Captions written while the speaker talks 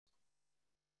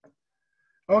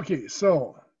Okay,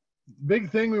 so big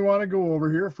thing we want to go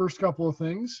over here, first couple of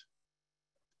things,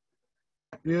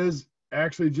 is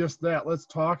actually just that. Let's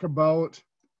talk about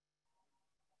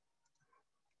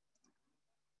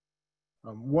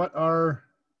what our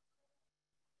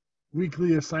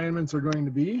weekly assignments are going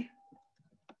to be.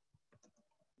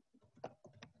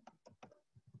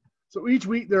 So each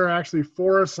week there are actually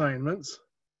 4 assignments.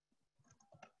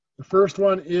 The first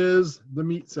one is the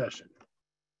meet session.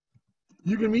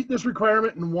 You can meet this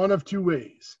requirement in one of 2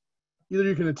 ways. Either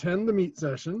you can attend the meet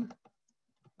session.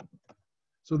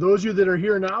 So those of you that are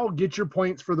here now, get your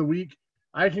points for the week.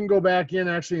 I can go back in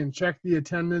actually and check the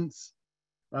attendance.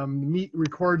 Meet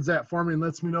records that for me and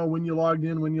lets me know when you logged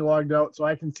in, when you logged out, so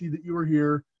I can see that you were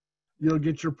here. You'll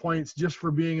get your points just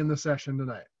for being in the session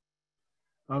tonight.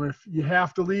 If you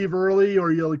have to leave early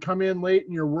or you'll come in late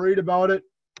and you're worried about it,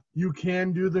 you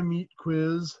can do the meet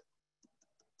quiz.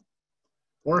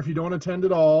 Or if you don't attend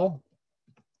at all,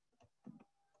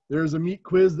 there's a meet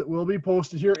quiz that will be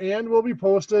posted here and will be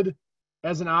posted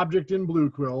as an object in Blue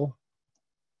Quill.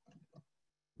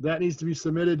 That needs to be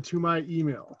submitted to my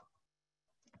email.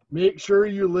 Make sure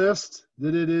you list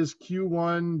that it is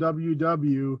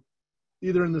Q1WW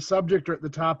either in the subject or at the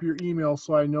top of your email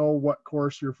so I know what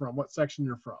course you're from, what section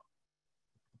you're from.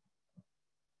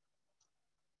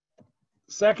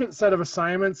 Second set of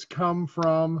assignments come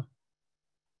from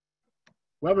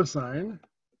WebAssign,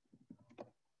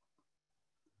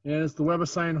 and it's the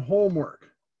WebAssign homework.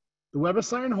 The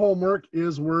WebAssign homework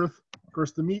is worth, of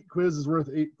course, the meet quiz is worth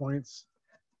 8 points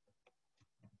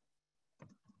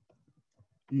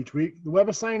each week. The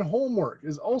WebAssign homework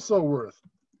is also worth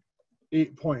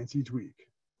 8 points each week.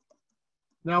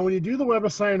 Now, when you do the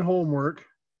WebAssign homework,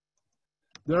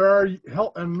 there are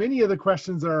help, and many of the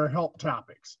questions are help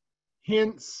topics,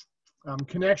 hints,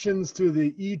 connections to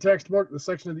the e-textbook, the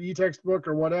section of the e-textbook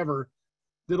or whatever,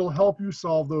 that'll help you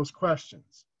solve those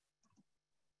questions.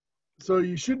 So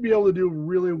you should be able to do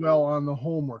really well on the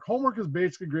homework. Homework is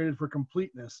basically graded for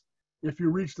completeness if you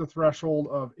reach the threshold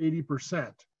of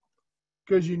 80%,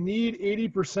 because you need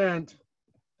 80% to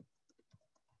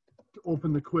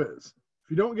open the quiz. If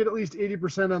you don't get at least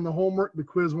 80% on the homework, the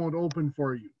quiz won't open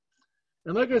for you.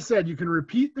 And like I said, you can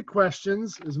repeat the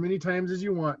questions as many times as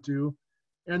you want to.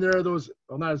 And there are those,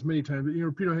 well, not as many times, but you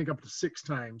repeat, I think, up to 6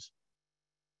 times.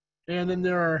 And then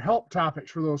there are help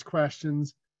topics for those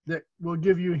questions that will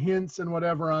give you hints and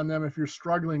whatever on them if you're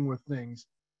struggling with things.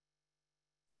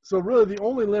 So really the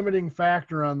only limiting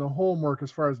factor on the homework as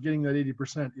far as getting that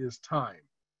 80% is time.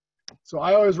 So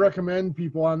I always recommend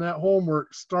people on that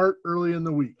homework start early in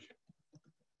the week.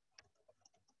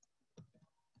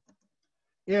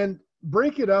 And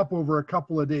break it up over a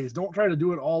couple of days. Don't try to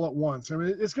do it all at once. I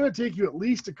mean, it's going to take you at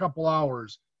least a couple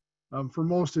hours for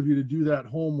most of you to do that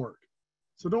homework.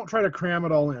 So don't try to cram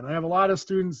it all in. I have a lot of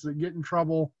students that get in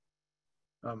trouble.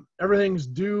 Everything's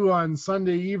due on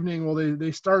Sunday evening. Well,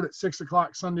 they start at 6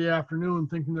 o'clock Sunday afternoon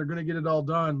thinking they're going to get it all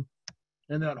done.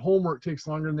 And that homework takes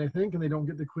longer than they think, and they don't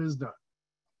get the quiz done.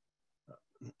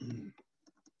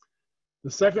 The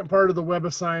second part of the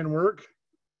WebAssign work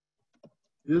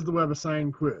is the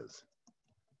WebAssign quiz.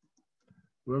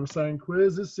 The WebAssign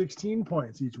quiz is 16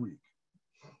 points each week.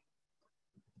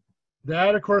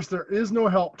 That, of course, there is no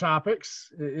help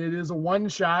topics. It is a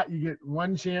one-shot. You get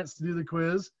one chance to do the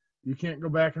quiz. You can't go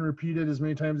back and repeat it as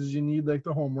many times as you need, like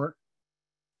the homework.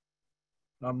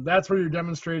 That's where you're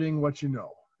demonstrating what you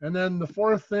know. And then the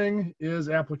fourth thing is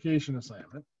application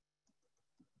assignment.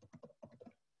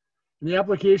 And the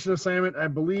application assignment, I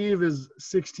believe, is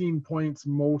 16 points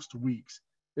most weeks.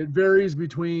 It varies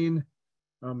between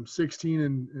 16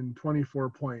 and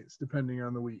 24 points, depending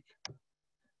on the week.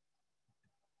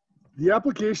 The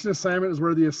application assignment is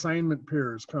where the assignment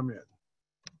pairs come in.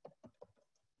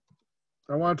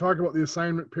 I want to talk about the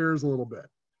assignment pairs a little bit.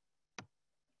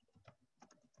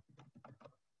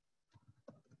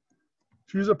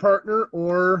 Choose a partner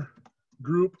or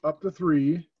group up to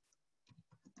 3.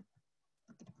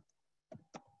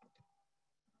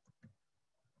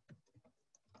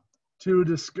 To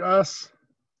discuss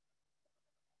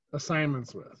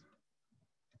assignments with.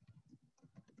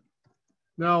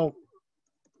 Now,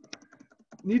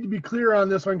 need to be clear on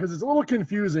this one because it's a little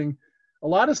confusing. A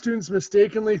lot of students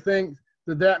mistakenly think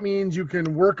that that means you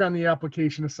can work on the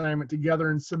application assignment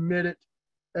together and submit it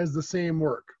as the same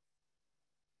work.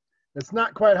 That's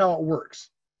not quite how it works.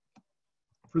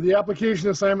 For the application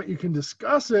assignment, you can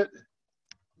discuss it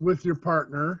with your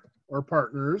partner or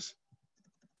partners,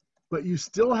 but you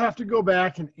still have to go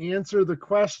back and answer the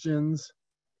questions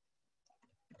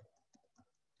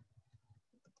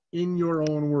in your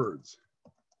own words.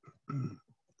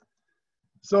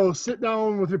 So sit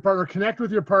down with your partner, connect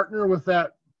with your partner with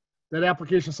that that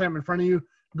application assignment in front of you,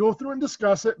 go through and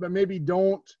discuss it, but maybe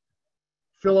don't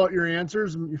fill out your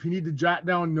answers. If you need to jot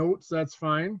down notes, that's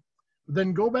fine. But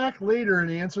then go back later and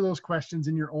answer those questions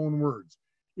in your own words.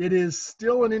 It is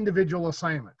still an individual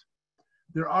assignment.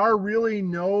 There are really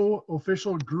no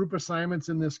official group assignments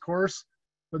in this course,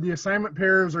 but the assignment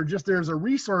pairs are just there as a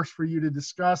resource for you to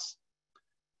discuss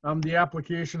the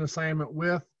application assignment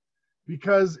with,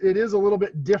 because it is a little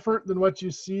bit different than what you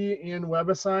see in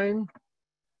WebAssign.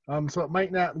 So it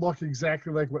might not look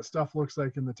exactly like what stuff looks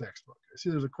like in the textbook. I see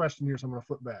there's a question here, so I'm going to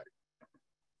flip back.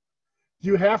 Do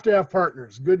you have to have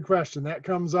partners? Good question. That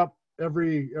comes up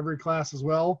every class as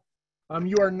well.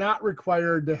 You are not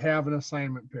required to have an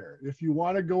assignment pair. If you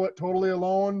want to go it totally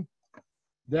alone,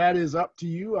 that is up to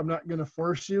you. I'm not going to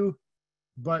force you,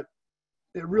 but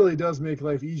it really does make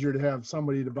life easier to have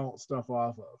somebody to bounce stuff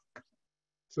off of.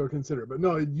 So consider it. But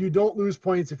no, you don't lose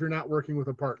points if you're not working with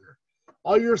a partner.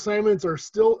 All your assignments are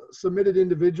still submitted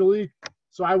individually,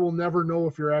 so I will never know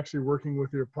if you're actually working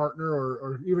with your partner,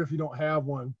 or even if you don't have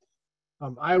one.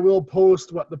 I will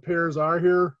post what the pairs are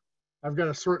here. I've got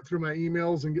to sort through my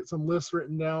emails and get some lists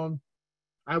written down.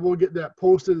 I will get that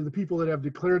posted to the people that have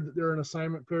declared that they're in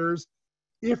assignment pairs.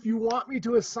 If you want me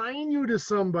to assign you to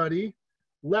somebody,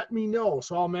 let me know.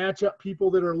 So I'll match up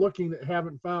people that are looking that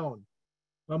haven't found.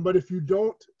 But if you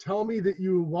don't tell me that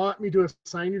you want me to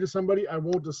assign you to somebody, I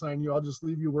won't assign you. I'll just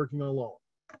leave you working alone.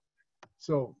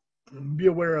 So be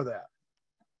aware of that.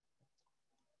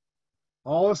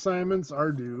 All assignments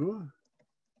are due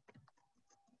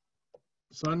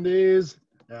Sundays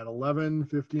at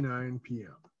 11:59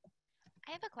 p.m.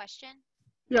 I have a question.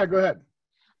 Yeah, go ahead.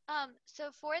 So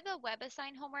for the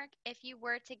WebAssign homework, if you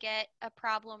were to get a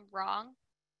problem wrong,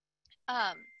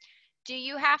 do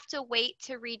you have to wait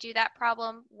to redo that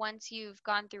problem once you've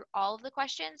gone through all of the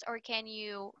questions, or can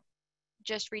you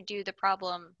just redo the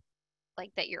problem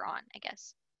like that you're on, I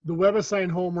guess? The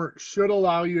WebAssign homework should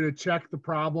allow you to check the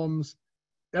problems.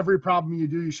 Every problem you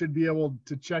do, you should be able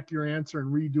to check your answer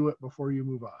and redo it before you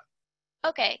move on.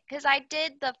 Okay, because I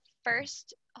did the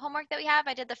first homework that we have.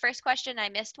 I did the first question, I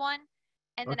missed one,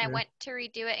 and then I went to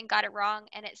redo it and got it wrong,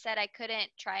 and it said I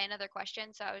couldn't try another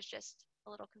question, so I was just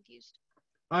a little confused.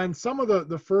 On some of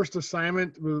the first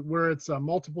assignment where it's a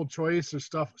multiple choice or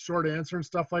stuff, short answer and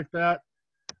stuff like that,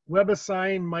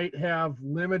 WebAssign might have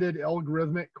limited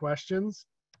algorithmic questions,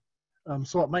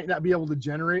 so it might not be able to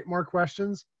generate more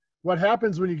questions. What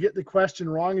happens when you get the question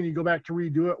wrong and you go back to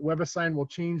redo it, WebAssign will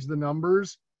change the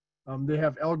numbers. They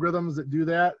have algorithms that do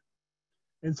that.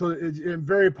 And so it's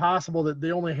very possible that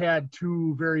they only had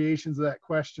 2 variations of that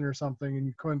question or something, and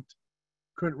you couldn't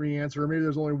re-answer, or maybe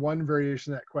there's only 1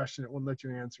 variation of that question, it wouldn't let you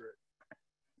answer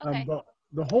it. Okay. But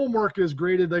the homework is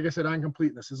graded, like I said, on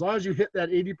completeness. As long as you hit that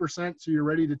 80%, so you're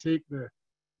ready to take the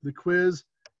quiz,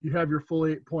 you have your full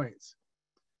 8 points.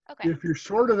 Okay. If you're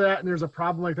short of that and there's a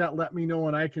problem like that, let me know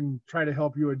and I can try to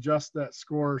help you adjust that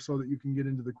score so that you can get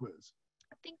into the quiz.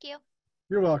 Thank you.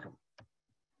 You're welcome.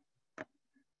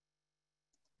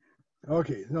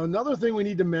 Okay, now another thing we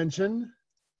need to mention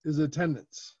is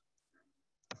attendance.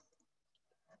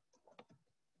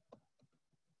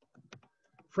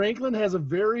 Franklin has a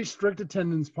very strict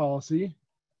attendance policy.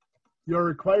 You're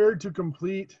required to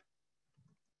complete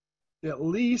at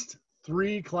least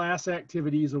 3 class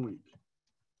activities a week.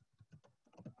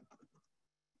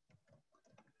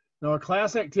 Now, a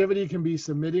class activity can be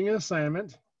submitting an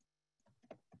assignment.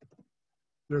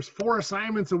 There's 4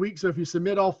 assignments a week, so if you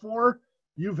submit all 4,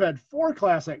 you've had 4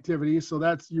 class activities,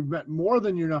 so you've met more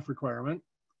than your enough requirement.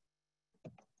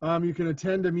 You can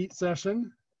attend a meet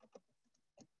session.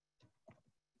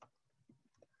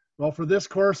 Well, for this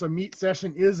course, a meet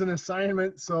session is an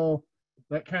assignment, so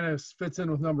that kind of fits in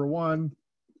with number 1.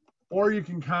 Or you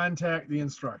can contact the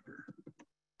instructor.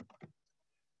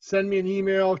 Send me an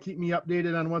email, keep me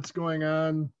updated on what's going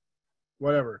on,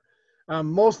 whatever.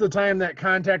 Most of the time, that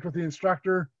contact with the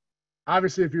instructor,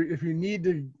 obviously, if you need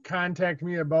to contact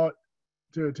me about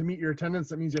to meet your attendance,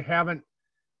 that means you haven't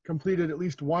completed at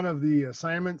least one of the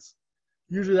assignments.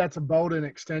 Usually that's about an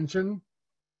extension.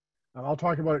 I'll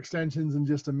talk about extensions in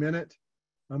just a minute,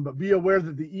 but be aware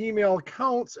that the email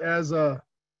counts as a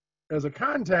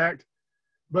contact,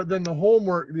 but then the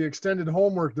homework, the extended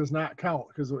homework, does not count,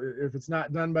 because if it's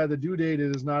not done by the due date,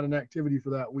 it is not an activity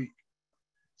for that week.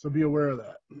 So be aware of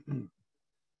that.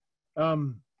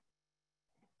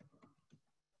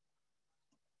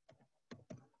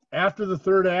 After the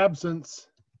 3rd absence,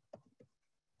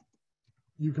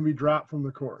 you can be dropped from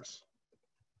the course.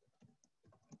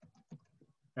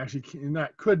 Actually, and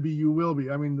that could be, you will be.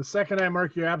 I mean, the second I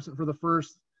mark you absent for the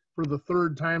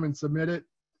 3rd time and submit it,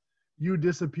 you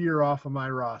disappear off of my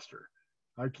roster.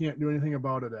 I can't do anything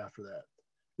about it after that.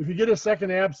 If you get a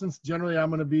second absence, generally I'm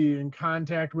going to be in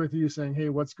contact with you saying, hey,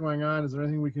 what's going on? Is there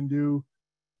anything we can do?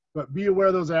 But be aware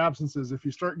of those absences. If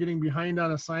you start getting behind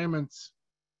on assignments,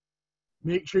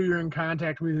 make sure you're in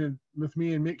contact with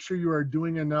me and make sure you are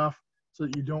doing enough so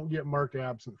that you don't get marked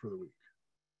absent for the week.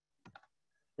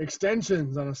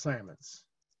 Extensions on assignments.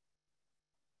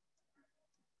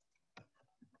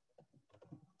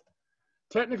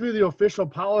 Technically, the official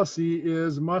policy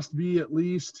is must be at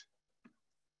least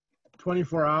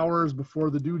 24 hours before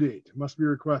the due date. It must be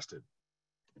requested.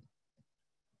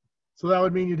 So that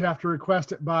would mean you'd have to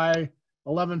request it by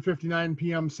 11:59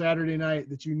 p.m. Saturday night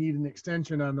that you need an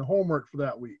extension on the homework for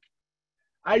that week.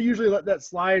 I usually let that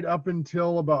slide up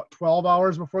until about 12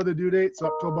 hours before the due date, so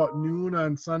up to about noon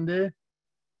on Sunday.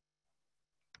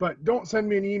 But don't send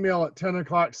me an email at 10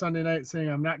 o'clock Sunday night saying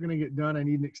I'm not going to get done, I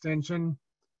need an extension.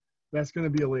 That's going to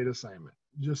be a late assignment,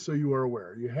 just so you are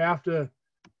aware. You have to,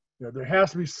 there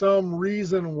has to be some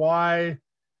reason why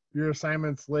your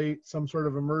assignment's late, some sort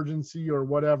of emergency or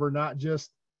whatever, not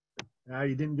just,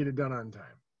 you didn't get it done on time.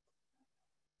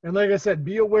 And like I said,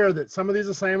 be aware that some of these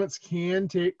assignments can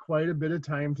take quite a bit of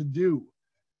time to do.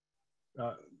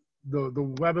 The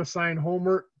WebAssign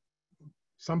homework,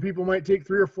 some people might take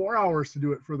 3 or 4 hours to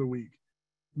do it for the week.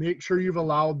 Make sure you've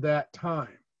allowed that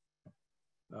time.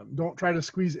 Don't try to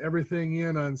squeeze everything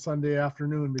in on Sunday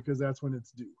afternoon because that's when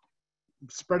it's due.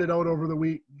 Spread it out over the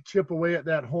week, chip away at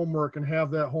that homework and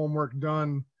have that homework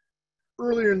done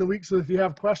earlier in the week so if you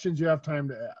have questions, you have time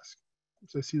to ask.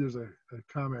 So I see there's a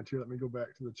comment here. Let me go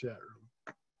back to the chat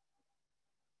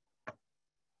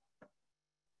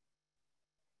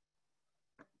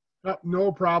room.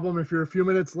 No problem. If you're a few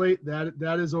minutes late,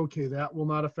 that is okay. That will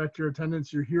not affect your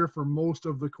attendance. You're here for most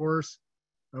of the course,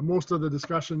 most of the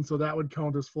discussion, so that would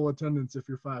count as full attendance if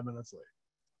you're 5 minutes late.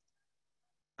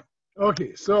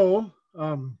 Okay, so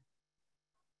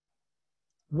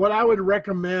what I would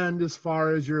recommend as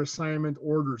far as your assignment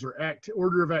orders or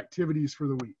order of activities for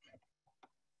the week.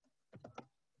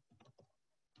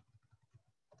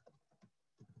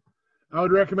 I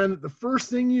would recommend that the first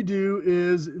thing you do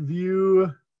is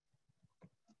view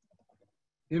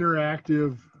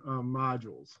interactive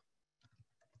modules.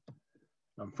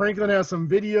 Franklin has some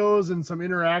videos and some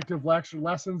interactive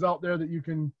lessons out there that you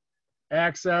can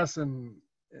access, and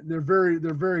they're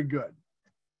very good.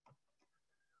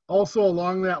 Also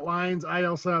along that lines, I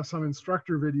also have some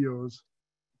instructor videos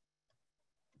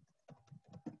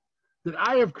that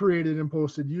I have created and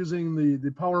posted using the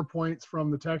PowerPoints from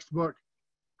the textbook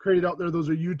created out there. Those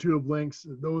are YouTube links.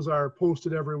 Those are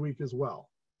posted every week as well.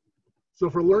 So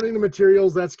for learning the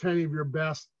materials, that's kind of your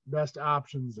best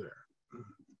options there.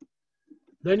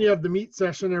 Then you have the meet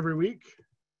session every week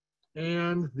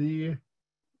and the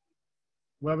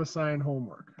WebAssign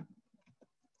homework.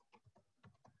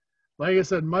 Like I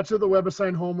said, much of the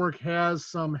WebAssign homework has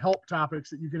some help topics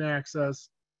that you can access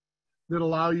that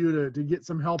allow you to get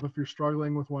some help if you're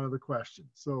struggling with one of the questions.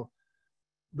 So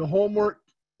the homework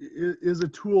is a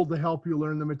tool to help you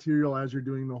learn the material as you're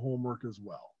doing the homework as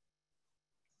well.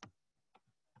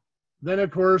 Then,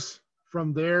 of course,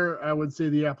 from there, I would say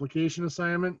the application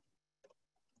assignment.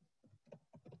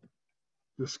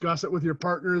 Discuss it with your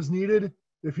partner as needed.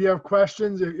 If you have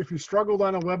questions, if you struggled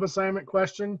on a web assignment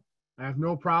question, I have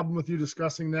no problem with you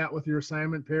discussing that with your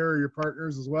assignment pair or your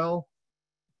partners as well.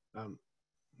 Like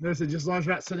I said, just as long as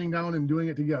you're not sitting down and doing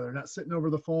it together, not sitting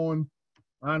over the phone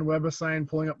on WebAssign,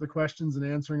 pulling up the questions and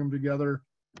answering them together.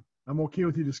 I'm okay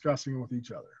with you discussing them with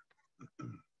each other.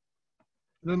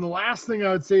 And then the last thing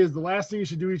I would say is the last thing you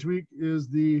should do each week is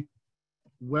the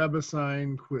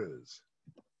WebAssign quiz.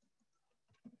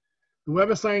 The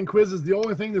WebAssign quiz is the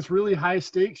only thing that's really high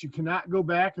stakes. You cannot go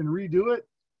back and redo it.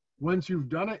 Once you've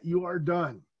done it, you are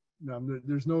done.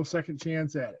 There's no second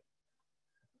chance at it.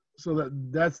 So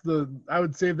I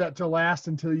would save that till last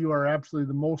until you are absolutely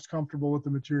the most comfortable with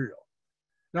the material.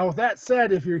 Now, with that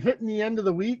said, if you're hitting the end of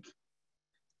the week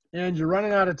and you're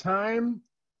running out of time,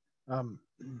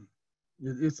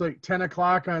 it's like 10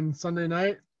 o'clock on Sunday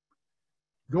night,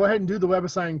 go ahead and do the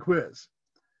WebAssign quiz.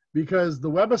 Because the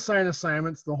WebAssign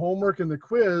assignments, the homework and the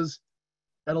quiz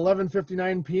at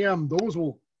 11:59 p.m., those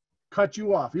will cut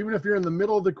you off. Even if you're in the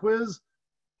middle of the quiz,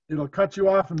 it'll cut you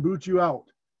off and boot you out.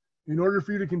 In order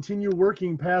for you to continue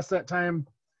working past that time,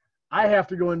 I have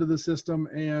to go into the system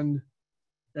and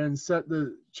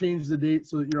change the date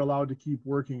so that you're allowed to keep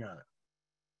working on it.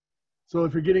 So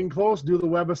if you're getting close, do the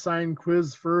WebAssign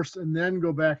quiz first and then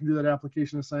go back and do that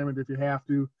application assignment if you have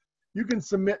to. You can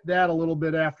submit that a little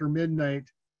bit after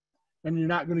midnight and you're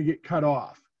not going to get cut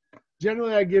off.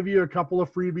 Generally, I give you a couple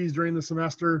of freebies during the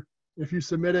semester. If you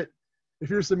submit it, if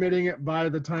you're submitting it by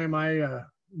the time I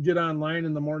get online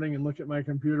in the morning and look at my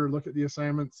computer, look at the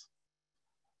assignments,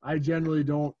 I generally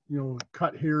don't,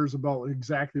 cut hairs about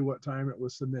exactly what time it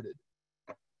was submitted.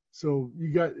 So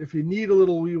if you need a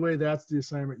little leeway, that's the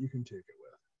assignment you can take it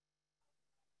with.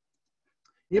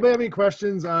 Anybody have any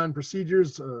questions on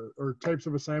procedures or types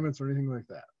of assignments or anything like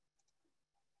that?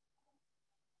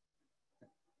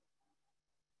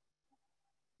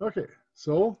 Okay,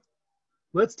 so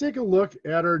let's take a look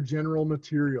at our general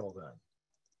material then.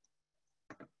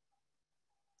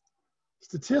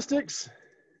 Statistics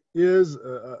has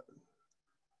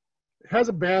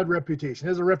a bad reputation,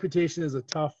 has a reputation as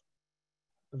a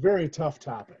very tough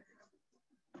topic.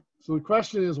 So the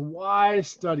question is, why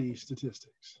study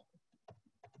statistics?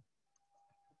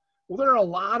 Well, there are a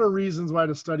lot of reasons why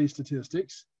to study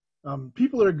statistics.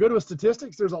 People that are good with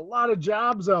statistics, there's a lot of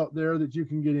jobs out there that you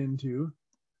can get into.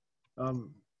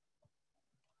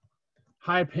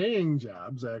 High-paying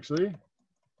jobs, actually,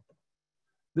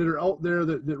 that are out there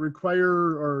that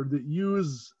require or that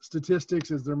use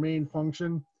statistics as their main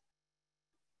function.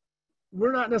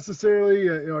 We're not necessarily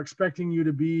expecting you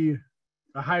to be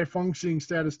a high-functioning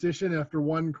statistician after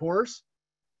one course,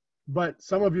 but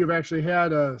some of you have actually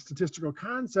had statistical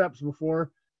concepts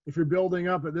before. If you're building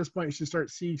up at this point, you should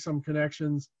start seeing some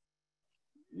connections.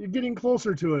 You're getting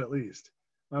closer to it at least.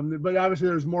 But obviously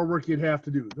there's more work you'd have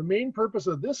to do. The main purpose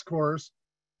of this course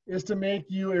is to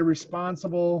make you a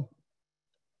responsible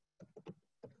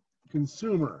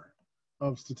consumer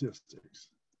of statistics.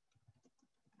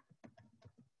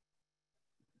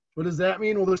 What does that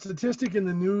mean? Well, there's statistic in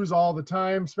the news all the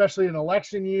time, especially in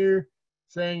election year,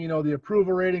 saying, the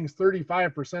approval rating is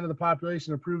 35% of the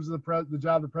population approves of the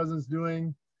job the president's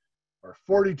doing, or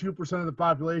 42% of the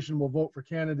population will vote for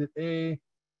candidate A.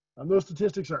 Those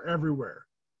statistics are everywhere.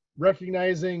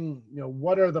 Recognizing,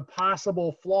 what are the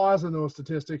possible flaws in those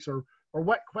statistics, or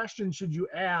what questions should you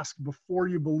ask before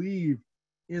you believe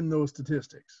in those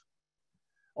statistics.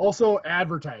 Also,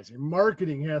 advertising,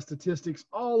 marketing has statistics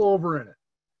all over in it.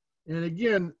 And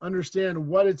again, understand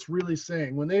what it's really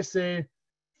saying. When they say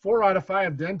 4 out of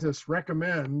 5 dentists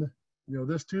recommend,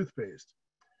 this toothpaste,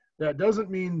 that doesn't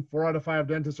mean 4 out of 5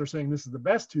 dentists are saying this is the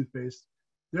best toothpaste.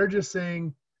 They're just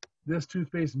saying this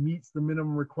toothpaste meets the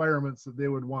minimum requirements that they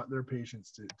would want their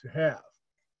patients to have.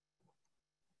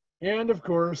 And of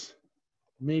course,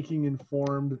 making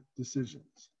informed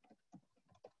decisions.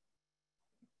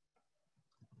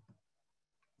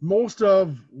 Most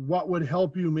of what would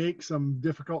help you make some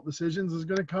difficult decisions is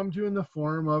going to come to you in the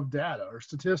form of data or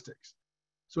statistics.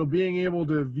 So being able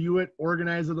to view it,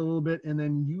 organize it a little bit, and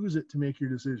then use it to make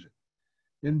your decision.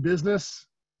 In business,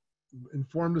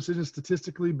 informed decisions,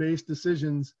 statistically based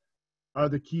decisions are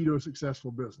the key to a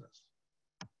successful business.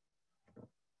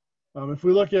 If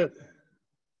we look at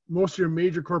most of your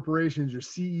major corporations, your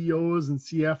CEOs and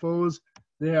CFOs,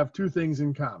 they have 2 things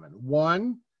in common.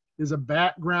 One is a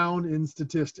background in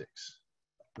statistics.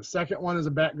 The second one is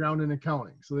a background in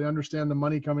accounting. So they understand the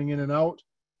money coming in and out,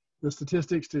 the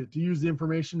statistics to use the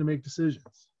information to make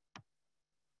decisions.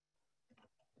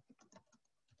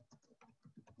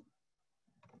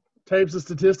 Types of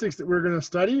statistics that we're going to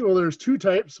study. Well, there's 2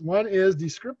 types. One is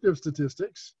descriptive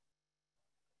statistics.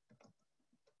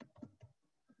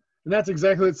 And that's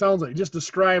exactly what it sounds like. Just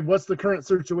describe what's the current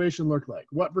situation look like.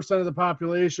 What % of the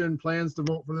population plans to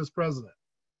vote for this president?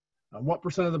 What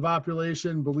 % of the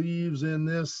population believes in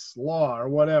this law or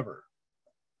whatever.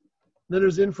 Then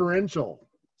there's inferential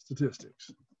statistics.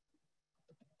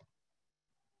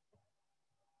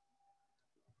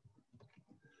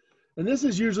 And this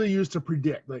is usually used to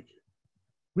predict. Like,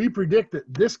 we predict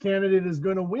that this candidate is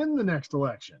going to win the next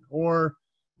election, or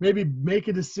maybe make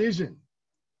a decision.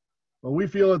 Well, we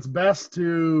feel it's best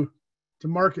to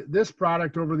market this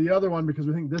product over the other one because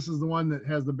we think this is the one that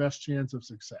has the best chance of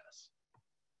success.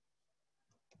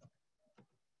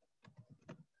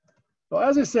 Well,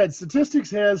 as I said,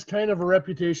 statistics has kind of a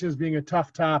reputation as being a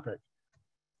tough topic.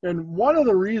 And one of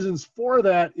the reasons for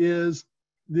that is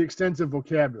the extensive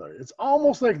vocabulary. It's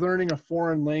almost like learning a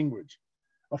foreign language.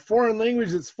 A foreign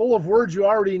language that's full of words you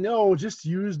already know, just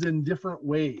used in different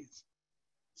ways.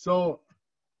 So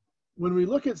when we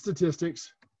look at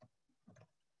statistics,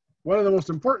 one of the most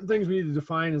important things we need to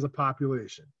define is a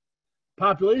population.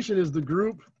 Population is the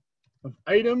group of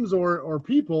items or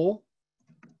people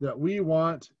that we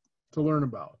want to learn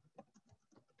about.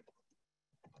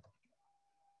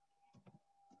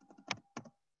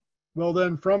 Well,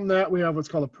 then from that, we have what's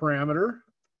called a parameter.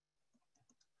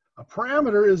 A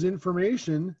parameter is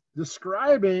information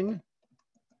describing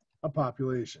a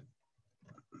population.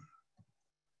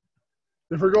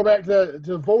 If we go back to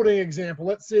the voting example,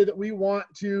 let's say that we want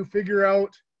to figure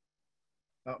out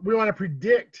We want to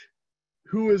predict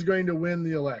who is going to win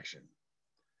the election.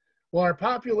 Well, our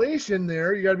population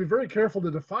there, you got to be very careful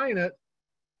to define it.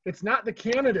 It's not the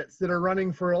candidates that are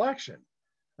running for election.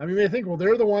 I mean, you may think, well,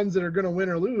 they're the ones that are going to win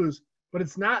or lose, but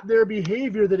it's not their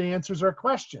behavior that answers our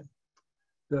question.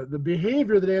 The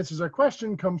behavior that answers our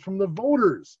question comes from the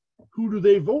voters. Who do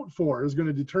they vote for is going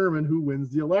to determine who wins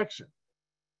the election.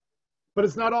 But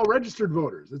it's not all registered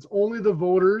voters. It's only the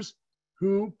voters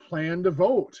who plan to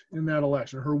vote in that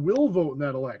election or will vote in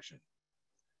that election.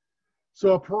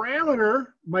 So a parameter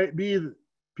might be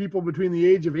people between the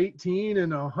age of 18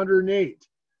 and 108,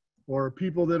 or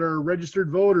people that are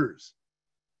registered voters.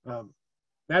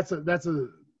 That's a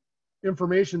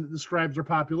information that describes our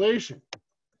population.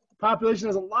 Population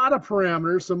has a lot of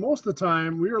parameters, so most of the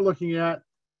time we are looking at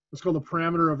what's called a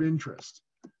parameter of interest.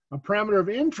 A parameter of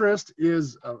interest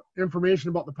is information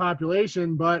about the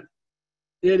population, but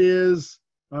it is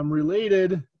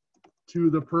related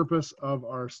to the purpose of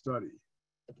our study.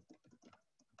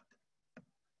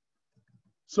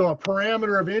 So a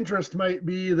parameter of interest might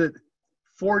be that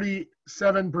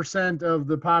 47% of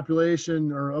the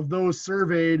population, or of those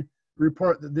surveyed,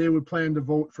 report that they would plan to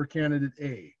vote for candidate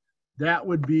A. That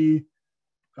would be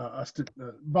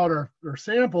about our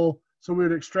sample. So we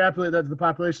would extrapolate that to the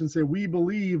population and say, we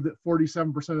believe that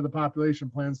 47% of the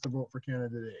population plans to vote for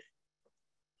candidate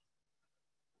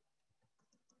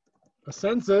A. A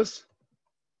census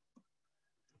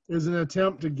is an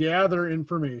attempt to gather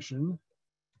information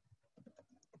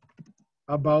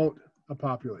about a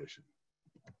population.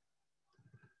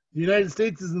 The United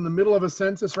States is in the middle of a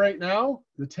census right now.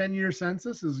 The 10-year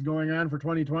census is going on for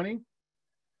 2020.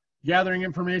 Gathering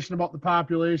information about the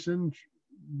population.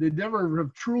 They never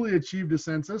have truly achieved a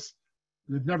census.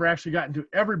 They've never actually gotten to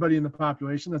everybody in the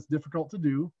population. That's difficult to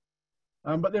do,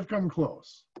 but they've come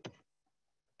close.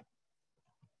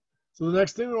 So the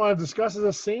next thing we want to discuss is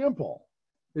a sample.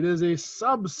 It is a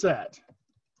subset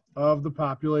of the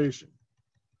population.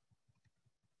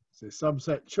 It's a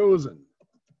subset chosen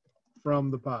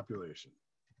from the population.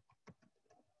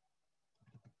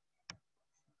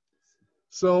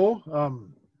 So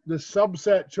the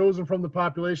subset chosen from the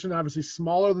population, obviously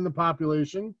smaller than the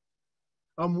population.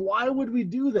 Why would we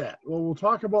do that? Well, we'll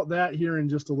talk about that here in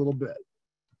just a little bit.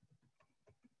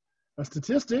 A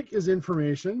statistic is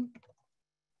information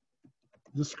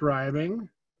describing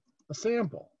a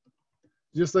sample.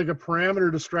 Just like a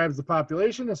parameter describes the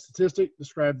population, a statistic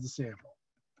describes the sample.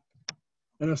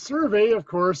 And a survey, of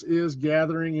course, is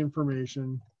gathering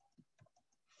information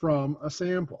from a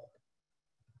sample.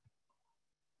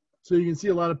 So you can see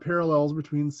a lot of parallels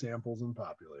between samples and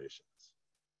populations.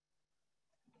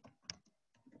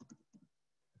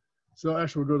 So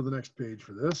actually, we'll go to the next page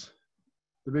for this.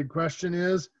 The big question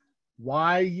is,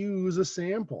 why use a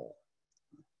sample?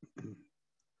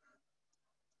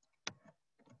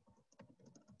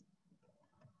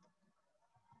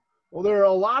 Well, there are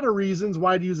a lot of reasons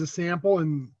why to use a sample,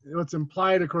 and what's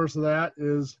implied, of course, of that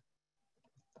is,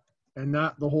 and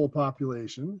not the whole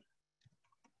population.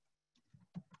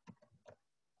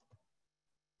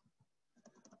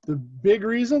 The big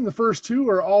reason, the first two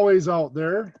are always out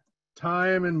there,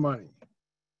 time and money.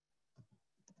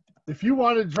 If you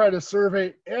wanted to try to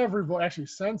survey every vote, actually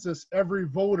census every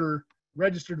voter,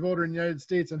 registered voter in the United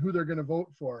States and who they're going to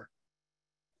vote for,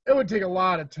 it would take a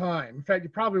lot of time. In fact, you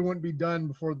probably wouldn't be done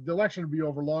before the election would be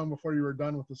over long before you were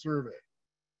done with the survey.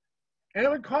 And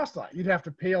it would cost a lot. You'd have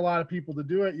to pay a lot of people to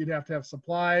do it. You'd have to have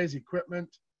supplies,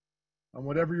 equipment, and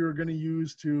whatever you were going to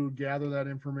use to gather that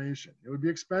information. It would be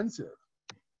expensive.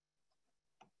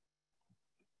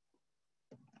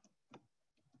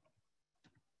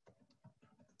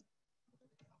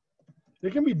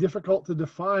 It can be difficult to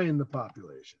define the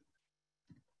population.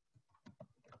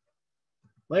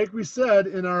 Like we said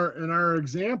in our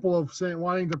example of saying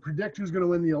wanting to predict who's going to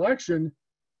win the election,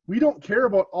 we don't care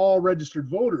about all registered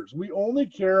voters. We only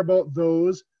care about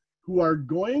those who are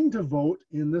going to vote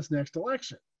in this next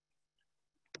election.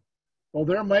 Well,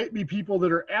 there might be people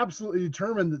that are absolutely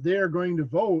determined that they are going to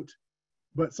vote,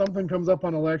 but something comes up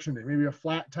on election day, maybe a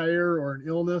flat tire or an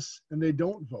illness, and they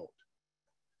don't vote.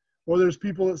 Or there's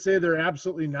people that say they're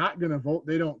absolutely not going to vote,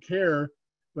 they don't care,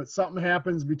 but something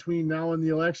happens between now and the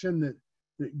election that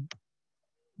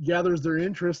gathers their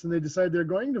interest and they decide they're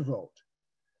going to vote.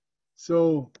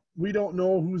 So we don't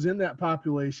know who's in that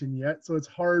population yet, so it's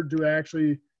hard to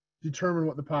actually determine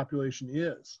what the population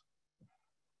is.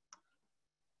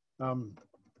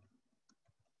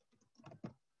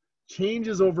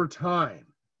 Changes over time.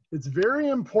 It's very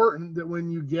important that when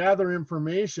you gather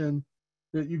information,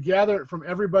 that you gather it from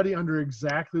everybody under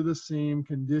exactly the same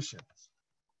conditions.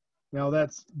 Now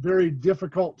that's very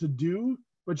difficult to do,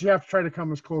 but you have to try to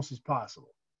come as close as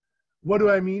possible. What do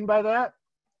I mean by that?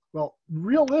 Well,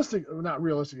 not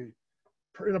realistically,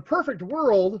 in a perfect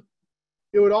world,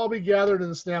 it would all be gathered in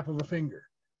the snap of a finger.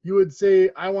 You would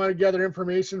say, I want to gather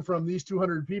information from these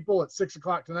 200 people at 6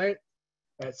 o'clock tonight.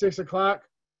 At 6 o'clock,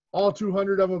 all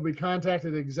 200 of them will be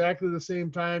contacted at exactly the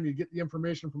same time. You get the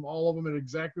information from all of them at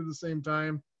exactly the same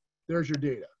time. There's your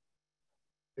data.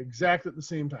 Exactly at the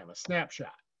same time, a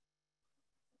snapshot.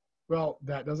 Well,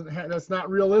 that's not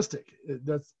realistic.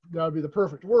 That would be the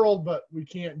perfect world, but we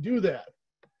can't do that.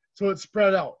 So it's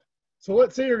spread out. So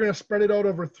let's say you're going to spread it out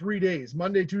over 3 days,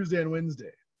 Monday, Tuesday, and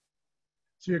Wednesday.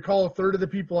 So you call a third of the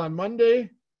people on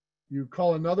Monday, you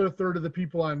call another third of the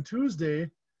people on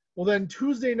Tuesday. Well, then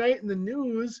Tuesday night in the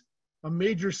news, a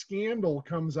major scandal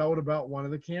comes out about one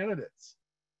of the candidates.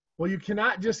 Well, you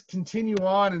cannot just continue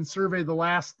on and survey the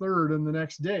last third in the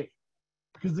next day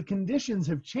because the conditions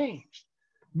have changed.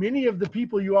 Many of the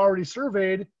people you already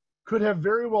surveyed could have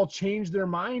very well changed their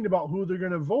mind about who they're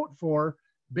going to vote for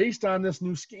based on this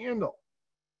new scandal.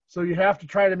 So you have to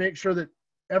try to make sure that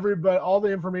all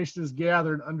the information is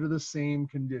gathered under the same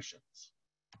conditions.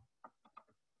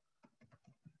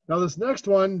 Now, this next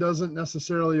one doesn't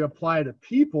necessarily apply to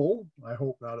people, I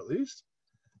hope not at least,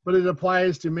 but it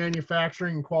applies to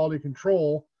manufacturing and quality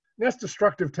control, and that's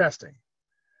destructive testing.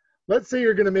 Let's say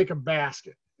you're going to make a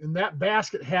basket, and that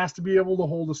basket has to be able to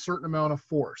hold a certain amount of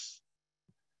force.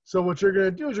 So what you're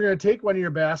going to do is you're going to take one of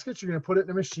your baskets, you're going to put it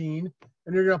in a machine,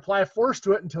 and you're going to apply force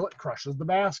to it until it crushes the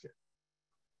basket.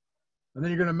 And then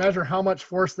you're going to measure how much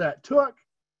force that took.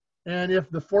 And if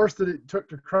the force that it took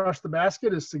to crush the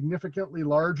basket is significantly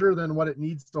larger than what it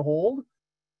needs to hold,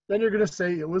 then you're going to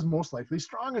say it was most likely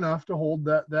strong enough to hold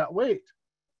that weight.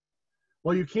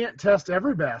 Well, you can't test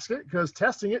every basket because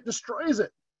testing it destroys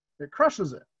it. It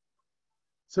crushes it.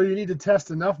 So you need to test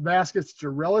enough baskets that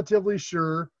you're relatively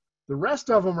sure the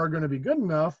rest of them are going to be good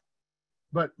enough,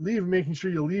 but making sure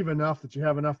you leave enough that you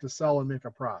have enough to sell and make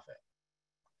a profit.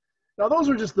 Now, those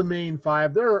are just the main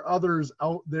 5. There are others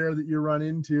out there that you run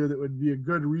into that would be a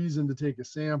good reason to take a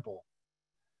sample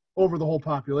over the whole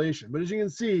population. But as you can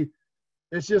see,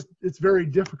 it's very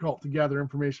difficult to gather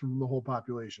information from the whole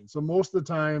population. So most of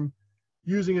the time,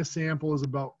 using a sample is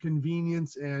about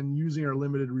convenience and using our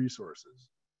limited resources.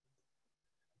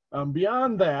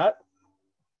 Beyond that,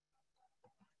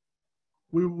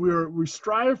 we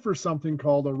strive for something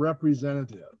called a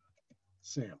representative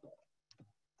sample.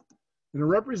 In a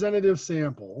representative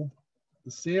sample,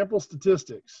 the sample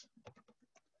statistics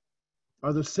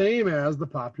are the same as the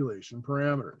population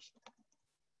parameters.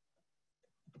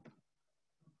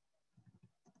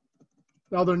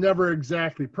 Now, they're never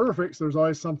exactly perfect, so there's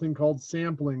always something called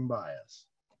sampling bias.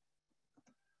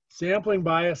 Sampling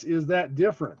bias is that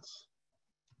difference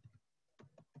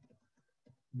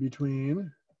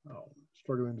between,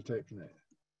 struggling to type tonight,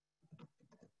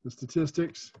 the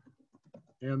statistics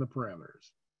and the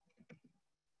parameters.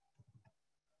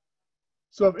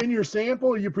 So if in your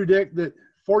sample you predict that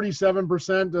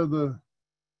 47% of the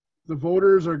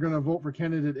voters are going to vote for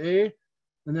candidate A,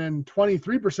 and then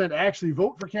 23% actually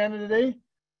vote for candidate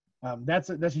A, that's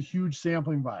a huge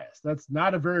sampling bias. That's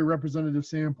not a very representative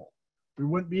sample. We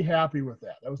wouldn't be happy with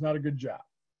that. That was not a good job.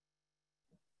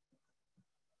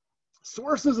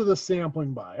 Sources of the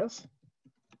sampling bias.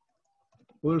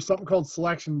 Well, there's something called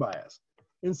selection bias.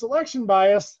 In selection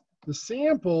bias, the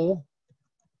sample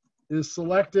is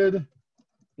selected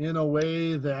in a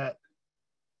way that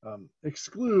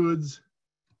excludes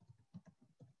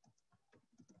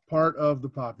part of the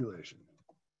population.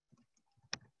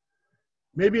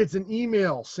 Maybe it's an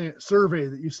email survey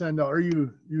that you send out, or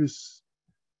you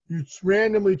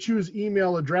randomly choose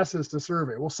email addresses to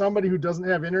survey. Well, somebody who doesn't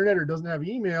have internet or doesn't have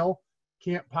email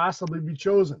can't possibly be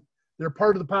chosen. They're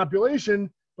part of the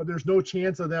population, but there's no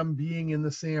chance of them being in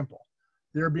the sample.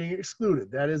 They're being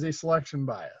excluded. That is a selection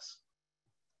bias.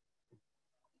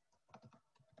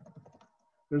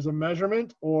 There's a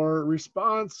measurement or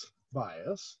response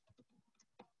bias.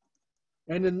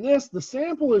 And in this, the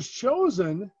sample is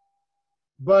chosen,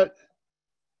 but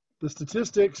the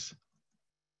statistics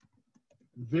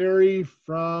vary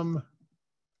from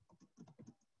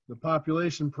the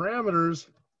population parameters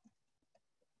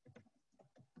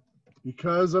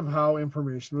because of how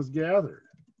information was gathered.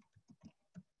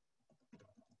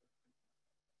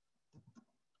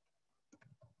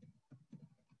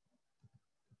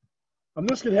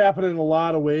 This could happen in a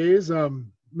lot of ways.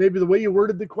 Maybe the way you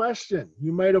worded the question.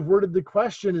 You might have worded the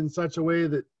question in such a way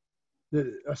that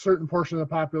a certain portion of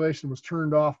the population was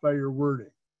turned off by your wording.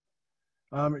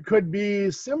 It could be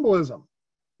symbolism.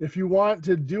 If you want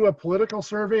to do a political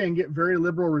survey and get very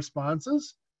liberal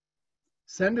responses,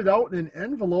 send it out in an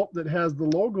envelope that has the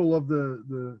logo of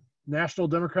the National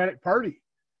Democratic Party.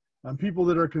 People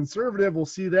that are conservative will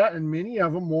see that, and many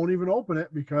of them won't even open it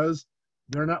because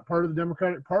they're not part of the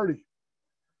Democratic Party.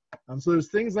 So there's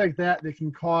things like that that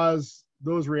can cause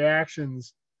those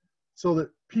reactions so that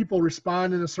people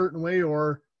respond in a certain way,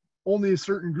 or only a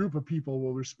certain group of people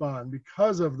will respond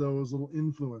because of those little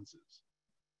influences.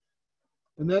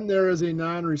 And then there is a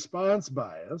non-response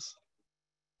bias.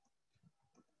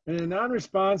 And in a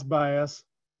non-response bias,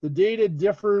 the data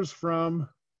differs from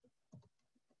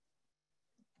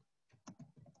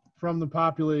the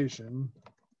population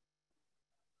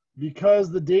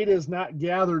because the data is not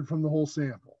gathered from the whole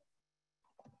sample.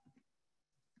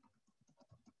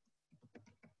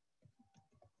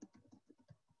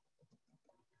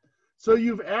 So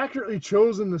you've accurately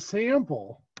chosen the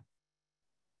sample,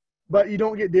 but you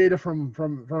don't get data from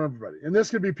everybody. And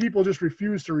this could be people just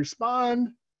refuse to respond,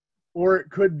 or it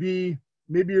could be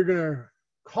maybe you're going to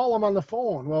call them on the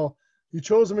phone. Well, you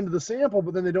chose them into the sample,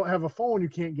 but then they don't have a phone. You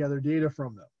can't gather data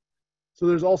from them. So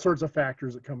there's all sorts of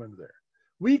factors that come into there.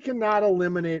 We cannot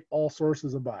eliminate all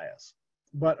sources of bias,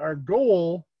 but our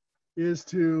goal is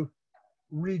to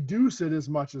reduce it as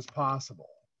much as possible.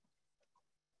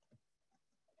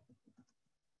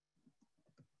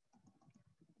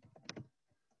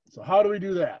 So how do we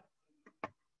do that?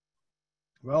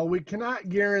 Well, we cannot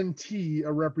guarantee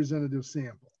a representative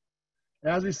sample.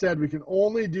 As we said, we can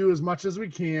only do as much as we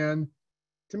can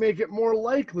to make it more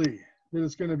likely that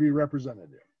it's going to be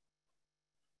representative.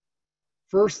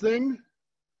 First thing,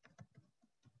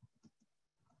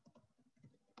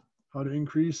 how to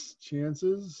increase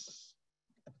chances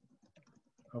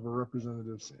of a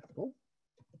representative sample.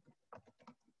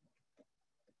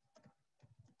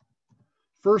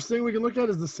 First thing we can look at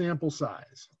is the sample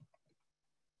size.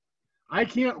 I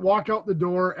can't walk out the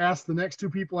door, ask the next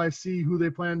two people I see who they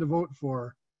plan to vote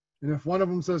for, and if one of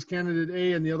them says candidate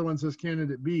A and the other one says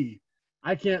candidate B,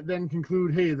 I can't then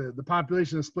conclude, hey, the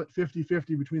population is split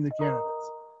 50-50 between the candidates.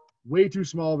 Way too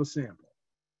small of a sample.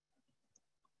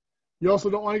 You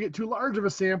also don't want to get too large of a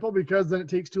sample because then it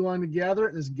takes too long to gather it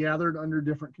and it's gathered under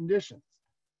different conditions.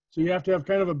 So you have to have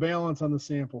kind of a balance on the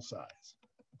sample size.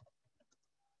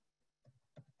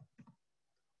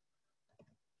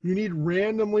 You need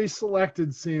randomly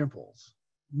selected samples.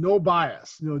 No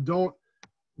bias. Don't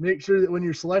make sure that when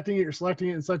you're selecting it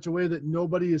in such a way that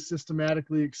nobody is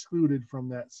systematically excluded from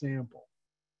that sample.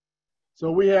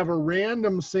 So we have a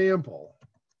random sample.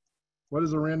 What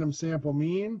does a random sample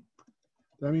mean?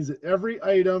 That means that every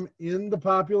item in the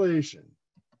population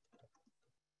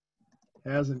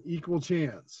has an equal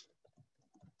chance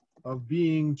of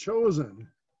being chosen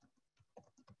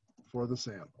for the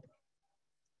sample.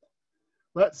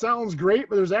 That sounds great,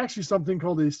 but there's actually something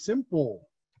called a simple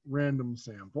random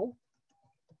sample,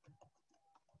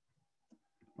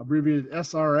 abbreviated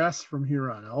SRS from here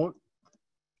on out.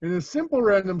 And a simple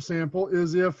random sample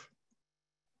is if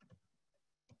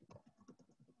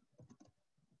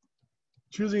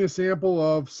choosing a sample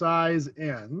of size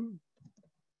n,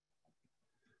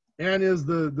 n is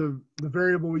the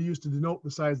variable we use to denote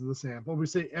the size of the sample. If we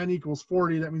say n equals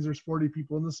 40, that means there's 40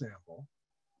 people in the sample.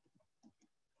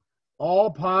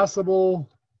 All possible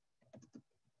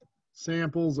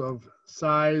samples of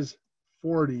size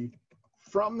 40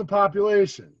 from the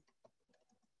population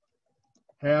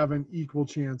have an equal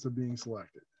chance of being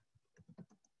selected.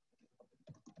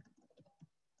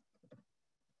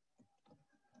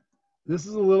 This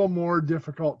is a little more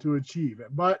difficult to achieve,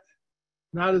 but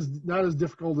not as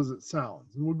difficult as it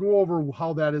sounds. And we'll go over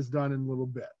how that is done in a little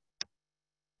bit.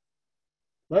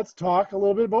 Let's talk a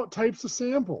little bit about types of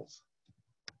samples.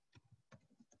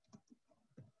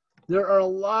 There are a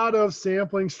lot of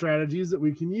sampling strategies that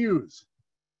we can use.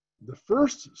 The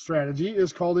first strategy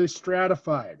is called a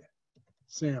stratified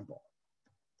sample.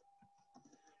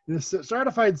 In a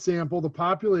stratified sample, the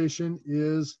population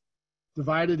is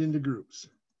divided into groups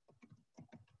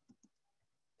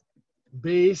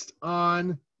based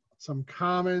on some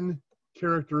common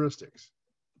characteristics.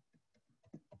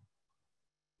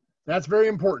 That's very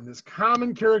important. It's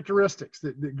common characteristics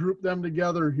that group them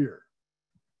together here.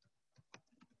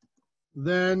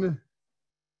 Then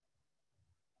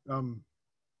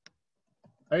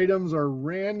items are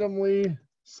randomly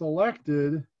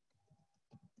selected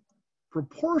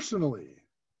proportionally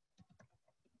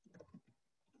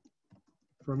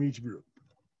from each group.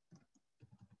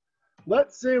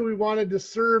 Let's say we wanted to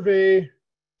survey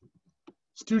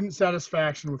student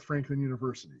satisfaction with Franklin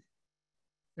University.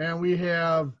 And we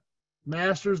have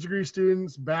master's degree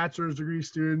students, bachelor's degree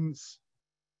students,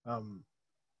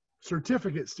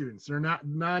 certificate students. They're not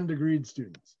non-degreed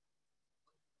students.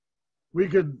 We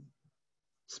could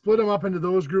split them up into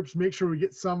those groups, make sure we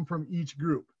get some from each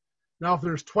group. Now, if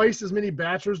there's twice as many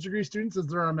bachelor's degree students as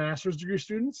there are master's degree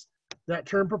students, that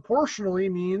term proportionally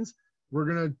means we're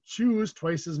going to choose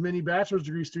twice as many bachelor's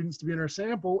degree students to be in our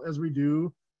sample as we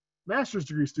do master's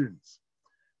degree students.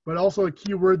 But also a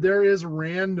key word there is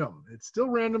random. It's still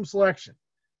random selection.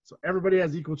 So everybody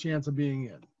has equal chance of being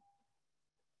in.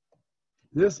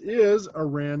 This is a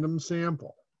random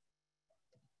sample.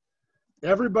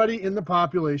 Everybody in the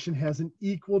population has an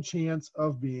equal chance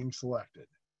of being selected.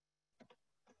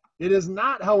 It is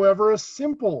not, however, a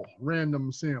simple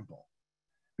random sample,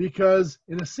 because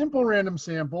in a simple random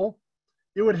sample,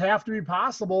 it would have to be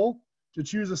possible to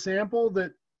choose a sample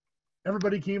that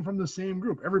everybody came from the same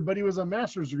group. Everybody was a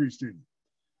master's degree student.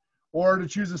 Or to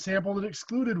choose a sample that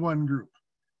excluded one group.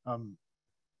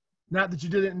 Not that you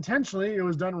did it intentionally, it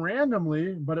was done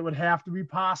randomly, but it would have to be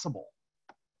possible.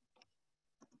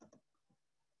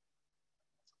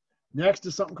 Next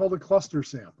is something called a cluster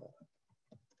sample.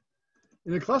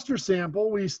 In a cluster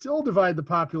sample, we still divide the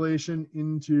population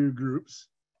into groups.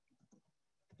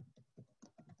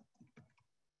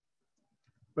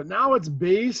 But now it's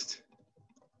based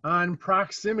on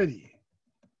proximity,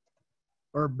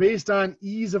 or based on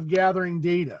ease of gathering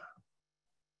data.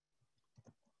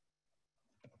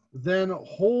 Then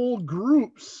whole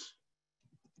groups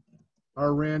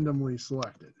are randomly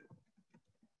selected.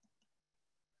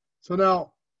 So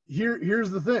now,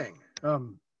 here's the thing.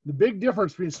 The big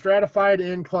difference between stratified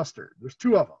and clustered, there's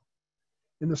two of them.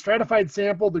 In the stratified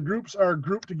sample, the groups are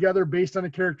grouped together based on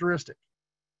a characteristic.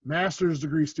 Master's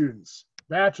degree students,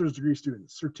 bachelor's degree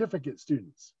students, certificate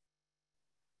students.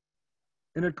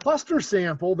 In a cluster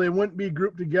sample, they wouldn't be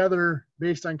grouped together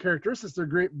based on characteristics.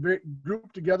 They're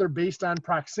grouped together based on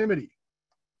proximity.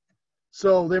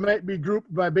 So they might be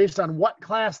grouped based on what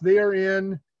class they are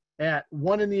in at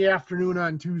 1 in the afternoon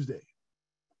on Tuesday.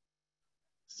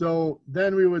 So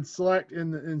then we would select,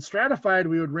 in stratified,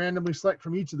 we would randomly select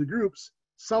from each of the groups.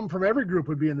 Some from every group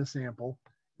would be in the sample.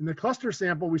 In the cluster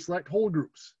sample, we select whole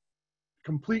groups,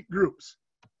 complete groups.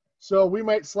 So we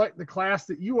might select the class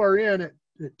that you are in at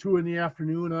 2 in the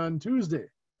afternoon on Tuesday.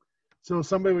 So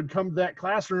somebody would come to that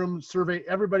classroom, survey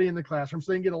everybody in the classroom,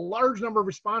 so they can get a large number of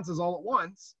responses all at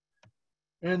once.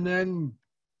 And then,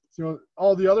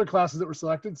 all the other classes that were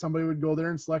selected, somebody would go there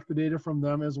and select the data from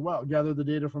them as well, gather the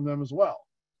data from them as well.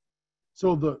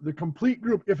 So the complete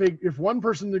group, if one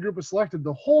person in the group is selected,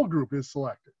 the whole group is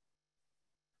selected.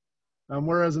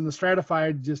 Whereas in the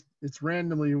stratified, it's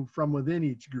randomly from within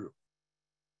each group.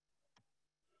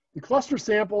 The cluster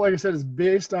sample, like I said, is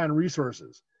based on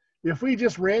resources. If we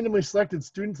just randomly selected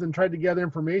students and tried to gather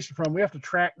information from, we have to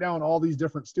track down all these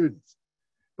different students.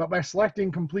 But by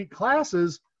selecting complete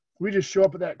classes, we just show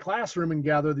up at that classroom and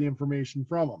gather the information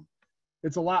from them.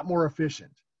 It's a lot more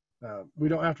efficient. We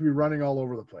don't have to be running all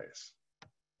over the place.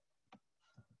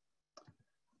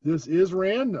 This is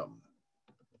random.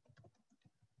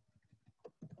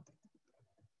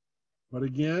 But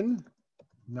again,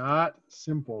 not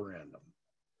simple random.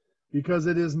 Because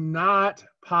it is not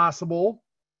possible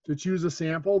to choose a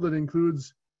sample that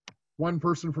includes one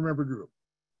person from every group.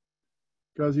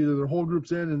 Because either their whole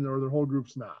group's in or their whole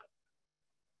group's not.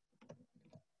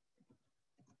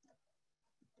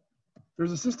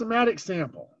 There's a systematic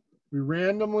sample. We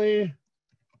randomly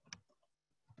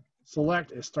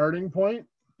select a starting point,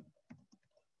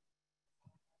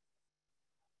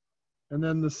 and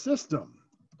then the system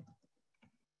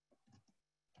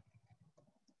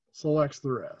selects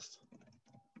the rest.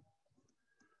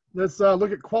 Let's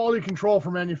look at quality control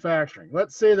for manufacturing.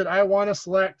 Let's say that I want to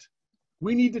select,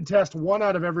 we need to test 1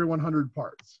 out of every 100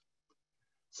 parts.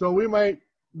 So we might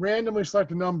randomly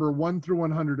select a number 1 through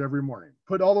 100 every morning.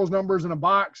 Put all those numbers in a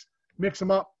box, mix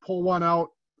them up, pull one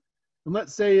out, and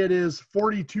let's say it is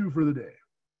 42 for the day.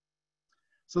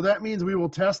 So that means we will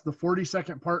test the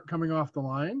 42nd part coming off the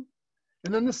line,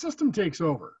 and then the system takes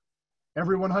over.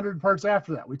 Every 100 parts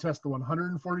after that, we test the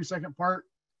 142nd part,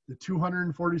 the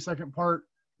 242nd part,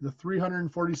 the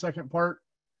 342nd part.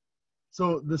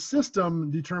 So the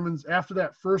system determines, after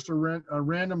that first a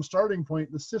random starting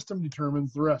point, the system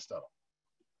determines the rest of them.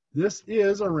 This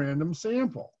is a random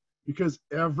sample because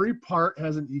every part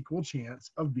has an equal chance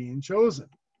of being chosen.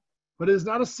 But it is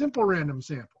not a simple random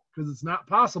sample because it's not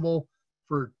possible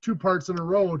for 2 parts in a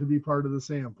row to be part of the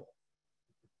sample.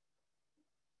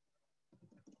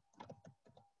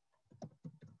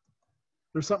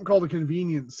 There's something called a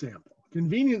convenience sample.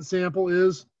 Convenience sample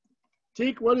is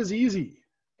take what is easy.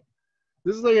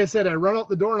 This is, like I said, I run out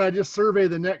the door and I just survey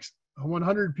the next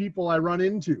 100 people I run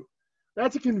into.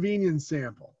 That's a convenience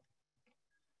sample.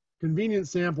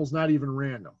 Convenience sample is not even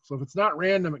random. So if it's not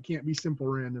random, it can't be simple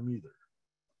random either.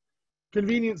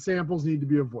 Convenience samples need to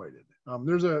be avoided.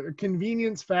 There's a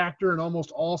convenience factor in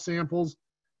almost all samples,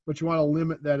 but you want to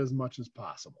limit that as much as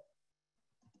possible.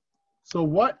 So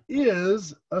what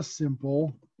is a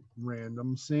simple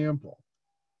random sample?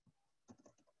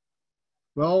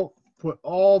 Well, put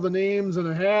all the names in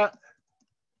a hat,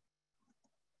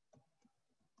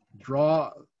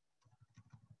 draw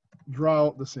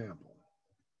out the sample.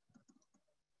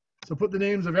 So put the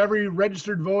names of every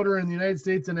registered voter in the United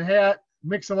States in a hat,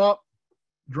 mix them up,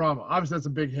 draw them out. Obviously, that's a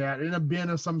big hat. In a bin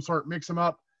of some sort, mix them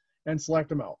up and select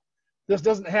them out. This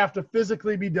doesn't have to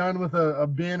physically be done with a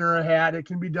bin or a hat. It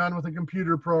can be done with a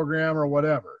computer program or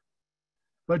whatever.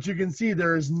 But you can see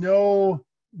there is no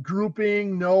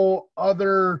grouping, no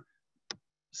other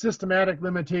systematic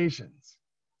limitations.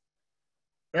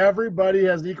 Everybody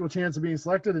has an equal chance of being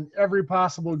selected, and every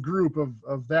possible group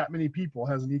of that many people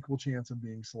has an equal chance of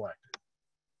being selected.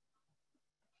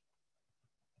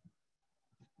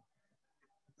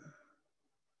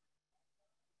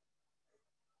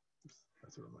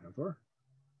 That's what I'm looking for.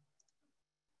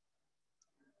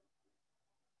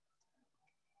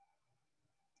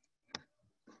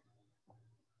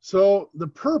 So the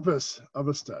purpose of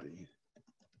a study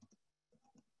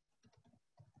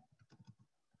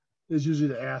is usually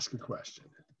to ask a question.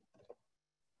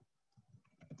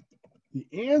 The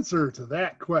answer to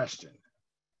that question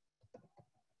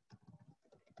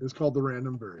is called the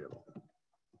random variable.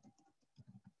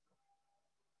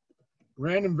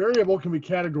 Random variable can be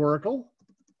categorical.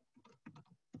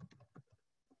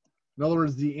 In other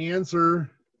words, the answer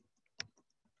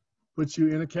puts you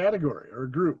in a category or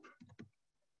a group.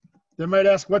 They might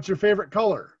ask, what's your favorite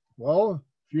color? Well,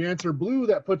 if you answer blue,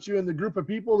 that puts you in the group of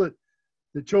people that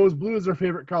chose blue as their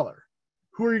favorite color.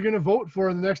 Who are you going to vote for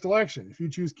in the next election? If you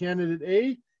choose candidate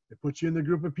A, it puts you in the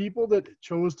group of people that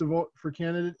chose to vote for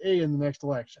candidate A in the next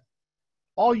election.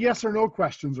 All yes or no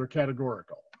questions are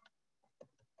categorical.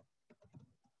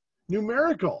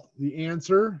 Numerical, the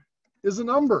answer is a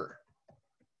number.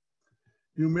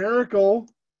 Numerical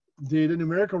data,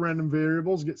 numerical random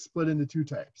variables get split into two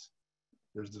types.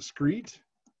 There's discrete.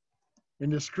 In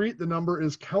discrete, the number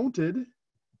is counted.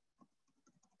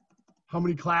 How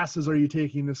many classes are you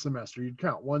taking this semester? You'd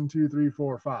count 1, 2, 3,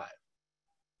 4, 5.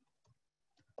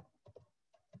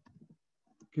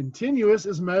 Continuous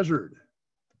is measured.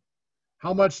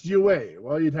 How much do you weigh?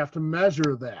 Well, you'd have to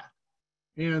measure that.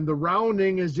 And the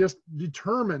rounding is just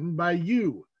determined by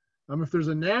you. If there's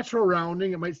a natural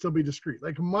rounding, it might still be discrete.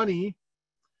 Like money,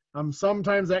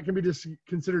 sometimes that can be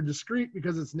considered discrete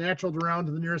because it's natural to round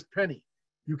to the nearest penny.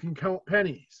 You can count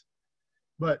pennies.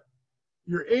 But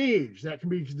your age, that can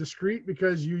be discrete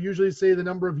because you usually say the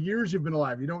number of years you've been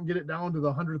alive. You don't get it down to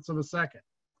the hundredths of a second.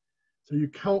 So you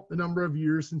count the number of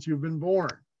years since you've been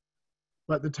born.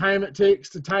 But the time it takes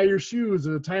to tie your shoes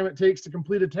or the time it takes to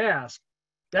complete a task,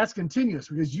 that's continuous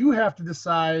because you have to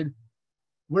decide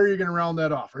where you're going to round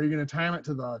that off. Are you going to time it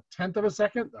to the 10th of a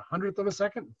second, the 100th of a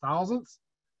second, thousandths?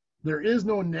 There is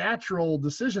no natural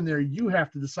decision there. You have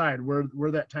to decide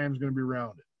where that time is going to be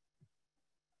rounded.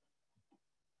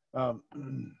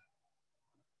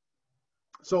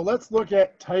 So let's look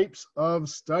at types of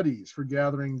studies for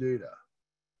gathering data.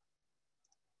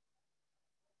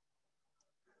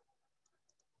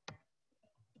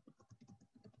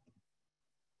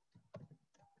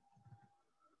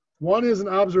 One is an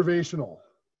observational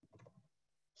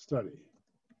study.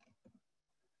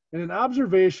 In an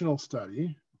observational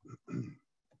study,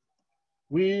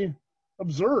 we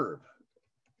observe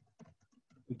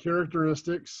the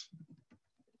characteristics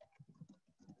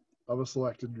of a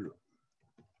selected group.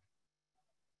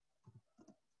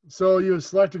 So you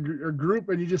select a group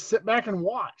and you just sit back and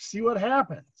watch, see what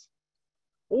happens.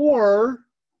 Or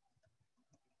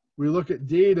we look at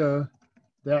data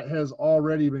that has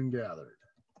already been gathered.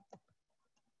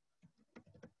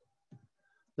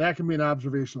 That can be an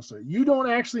observational study. You don't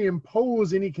actually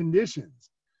impose any conditions.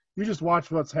 You just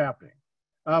watch what's happening.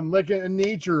 Like a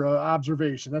nature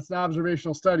observation, that's an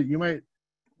observational study. You might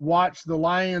watch the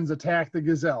lions attack the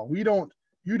gazelle. You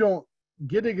don't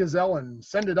get a gazelle and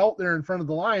send it out there in front of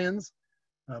the lions.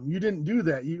 You didn't do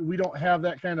that. We don't have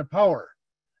that kind of power.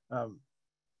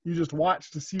 You just watch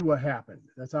to see what happened.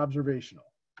 That's observational.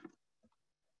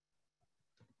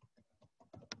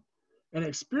 An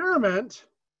experiment,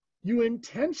 you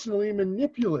intentionally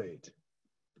manipulate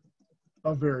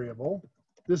a variable.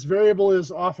 This variable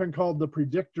is often called the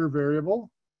predictor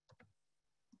variable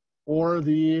or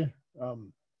the,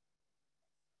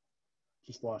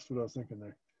 just lost what I was thinking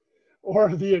there,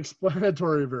 or the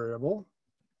explanatory variable.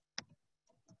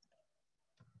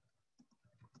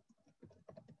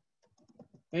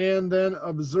 And then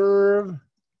observe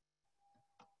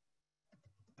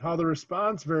how the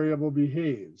response variable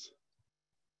behaves.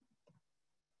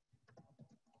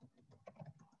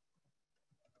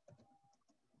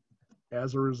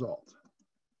 As a result.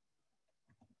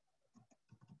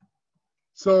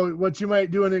 So what you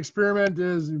might do in an experiment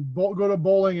is go to a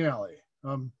bowling alley.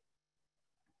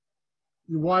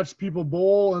 You watch people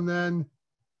bowl, and then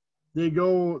they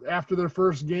go, after their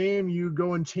first game, you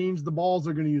go and change the balls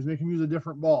they're going to use, make them use a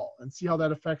different ball, and see how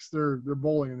that affects their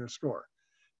bowling and their score.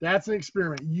 That's an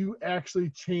experiment. You actually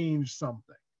changed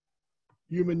something.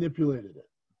 You manipulated it.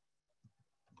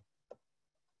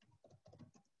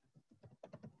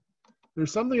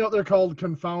 There's something out there called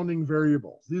confounding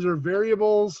variables. These are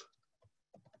variables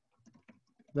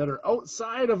that are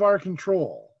outside of our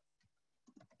control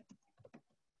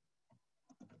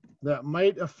that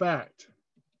might affect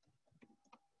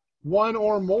one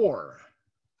or more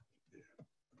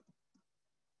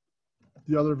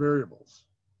the other variables.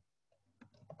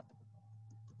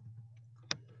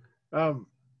 A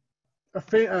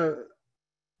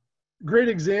great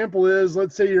example is,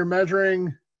 let's say you're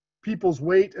measuring people's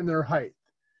weight and their height,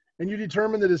 and you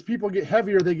determine that as people get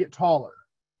heavier, they get taller.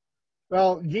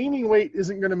 Well, gaining weight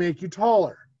isn't going to make you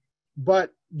taller,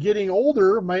 but getting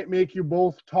older might make you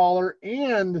both taller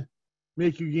and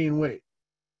make you gain weight.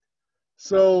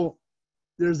 So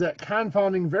there's that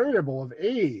confounding variable of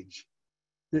age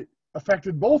that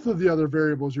affected both of the other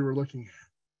variables you were looking at.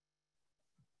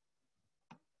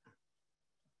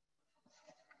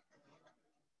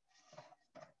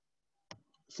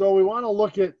 So we want to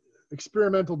look at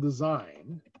experimental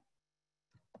design.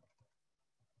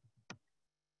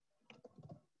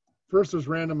 First, there's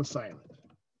random assignment.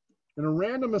 In a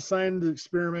random assigned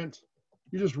experiment,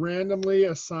 you just randomly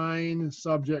assign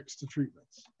subjects to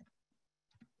treatments.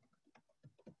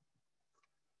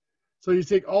 So you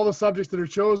take all the subjects that are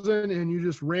chosen and you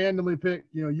just randomly pick,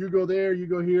 you go there, you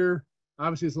go here.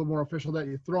 Obviously, it's a little more official that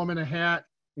you throw them in a hat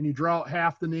and you draw out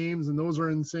half the names, and those are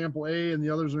in sample A and the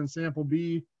others are in sample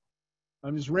B.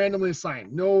 I'm just randomly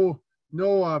assigned. No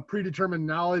predetermined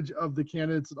knowledge of the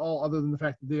candidates at all, other than the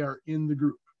fact that they are in the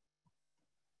group.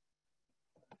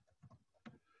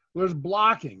 There's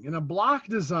blocking. In a block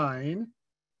design,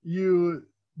 you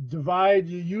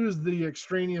use the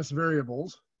extraneous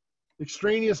variables.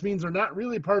 Extraneous means they're not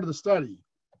really part of the study,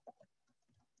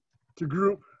 to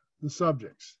group the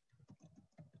subjects.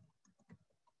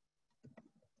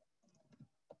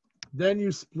 Then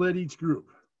you split each group.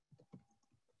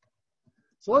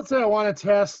 So let's say I want to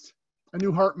test a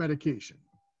new heart medication.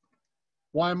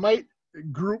 Well, I might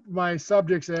group my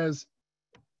subjects as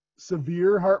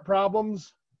severe heart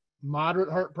problems, moderate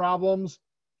heart problems,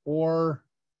 or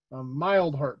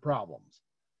mild heart problems.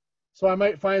 So I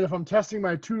might find, if I'm testing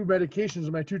my two medications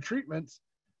or my two treatments,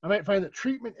 I might find that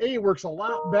treatment A works a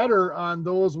lot better on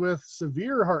those with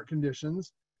severe heart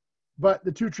conditions, but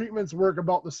the two treatments work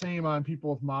about the same on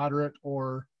people with moderate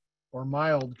or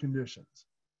mild conditions.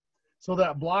 So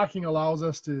that blocking allows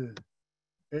us to,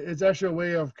 it's actually a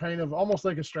way of kind of almost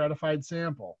like a stratified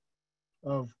sample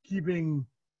of keeping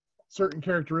certain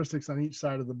characteristics on each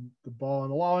side of the ball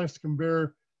and allowing us to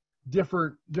compare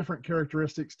different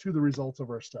characteristics to the results of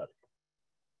our study.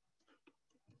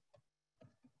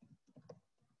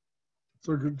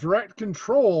 So direct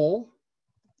control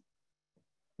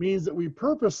means that we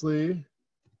purposely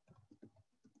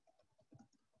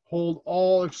hold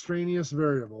all extraneous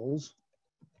variables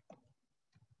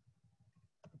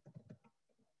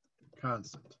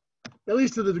constant, at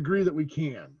least to the degree that we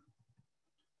can.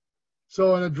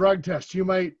 So in a drug test,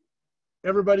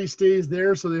 everybody stays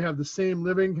there so they have the same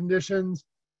living conditions.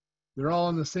 They're all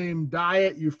on the same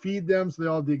diet. You feed them so they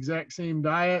all have the exact same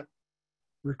diet,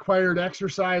 required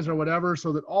exercise or whatever,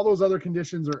 so that all those other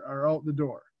conditions are out the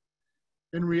door.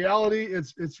 In reality,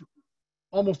 it's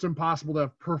almost impossible to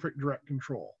have perfect direct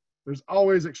control. There's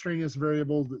always extraneous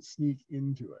variables that sneak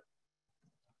into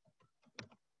it.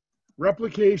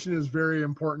 Replication is very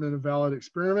important in a valid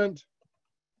experiment.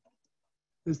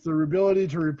 It's the ability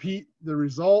to repeat the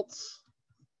results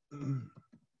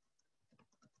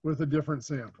with a different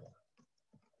sample.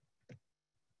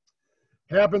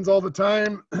 Happens all the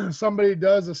time. Somebody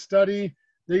does a study,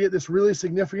 they get this really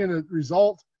significant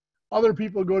result. Other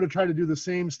people go to try to do the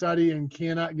same study and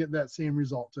cannot get that same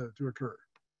result to occur.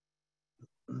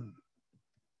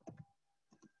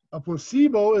 A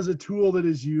placebo is a tool that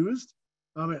is used.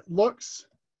 It looks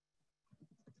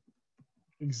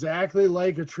exactly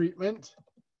like a treatment,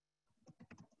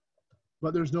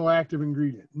 but there's no active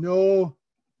ingredient. No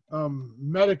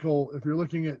medical, if you're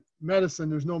looking at medicine,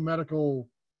 there's no medical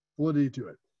validity to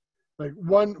it. Like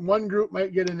one group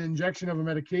might get an injection of a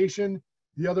medication,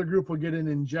 the other group will get an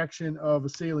injection of a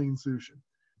saline solution.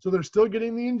 So they're still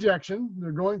getting the injection.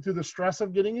 They're going through the stress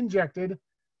of getting injected.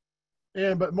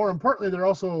 But more importantly,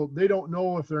 they don't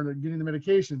know if they're getting the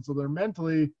medication. So they're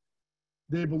mentally,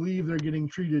 they believe they're getting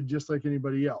treated just like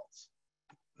anybody else.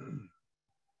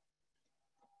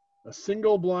 A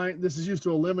single blind, this is used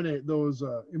to eliminate those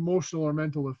emotional or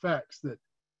mental effects that,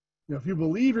 if you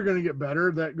believe you're going to get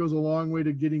better, that goes a long way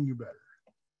to getting you better.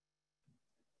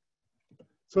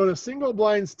 So in a single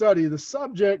blind study, the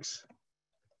subjects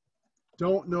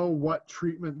don't know what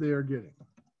treatment they are getting.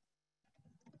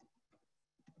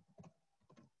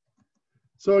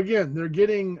 So again, they're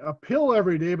getting a pill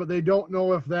every day, but they don't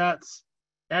know if that's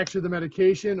actually the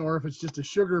medication or if it's just a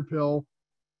sugar pill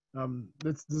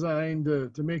that's designed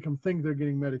to make them think they're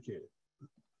getting medicated.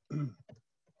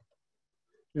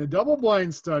 In a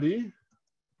double-blind study,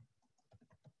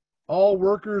 all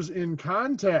workers in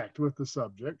contact with the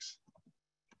subjects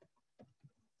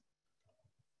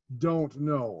don't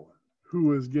know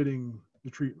who is getting the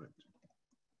treatment.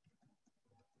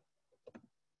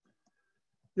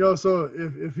 So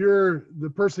if you're the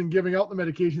person giving out the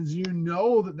medications, you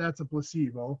know that that's a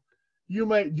placebo. You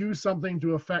might do something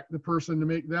to affect the person to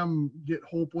make them get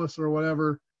hopeless or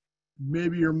whatever.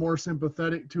 Maybe you're more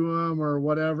sympathetic to them or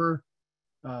whatever.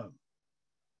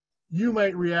 You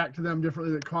might react to them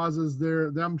differently that causes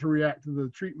them to react to the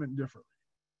treatment differently.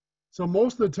 So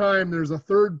most of the time, there's a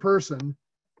third person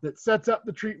that sets up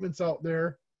the treatments out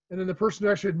there, and then the person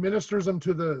who actually administers them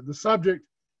to the subject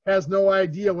has no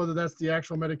idea whether that's the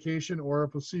actual medication or a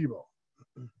placebo.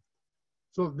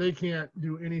 So they can't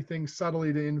do anything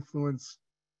subtly to influence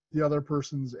the other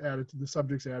person's attitude, the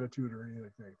subject's attitude, or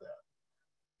anything like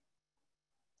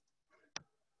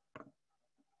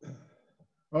that.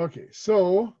 Okay,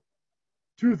 so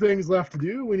 2 things left to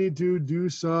do. We need to do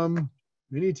some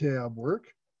Minitab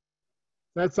work.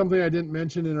 That's something I didn't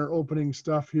mention in our opening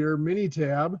stuff here.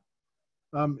 Minitab,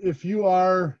 if you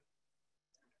are,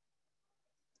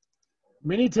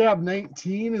 Minitab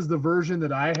 19 is the version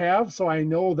that I have, so I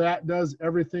know that does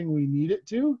everything we need it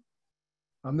to.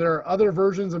 There are other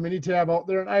versions of Minitab out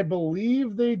there, and I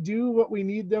believe they do what we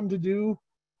need them to do,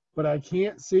 but I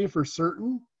can't say for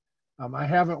certain. I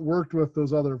haven't worked with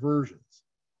those other versions.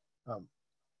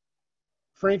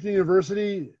 Franklin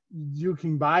University, you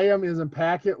can buy them as a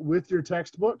packet with your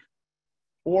textbook,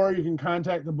 or you can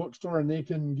contact the bookstore and they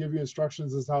can give you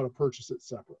instructions as to how to purchase it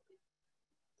separately.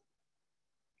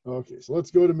 Okay, so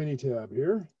let's go to Minitab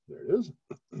here. There it is.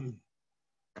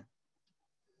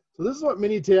 So this is what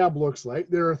Minitab looks like.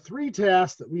 There are 3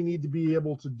 tasks that we need to be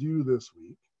able to do this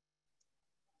week.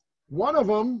 One of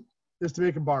them is to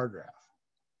make a bar graph.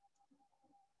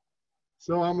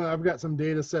 So I've got some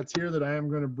data sets here that I am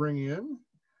going to bring in.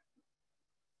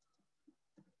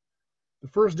 The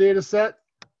first data set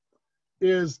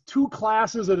is 2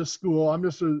 classes at a school.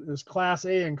 It's Class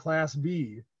A and Class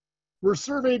B. We're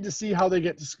surveyed to see how they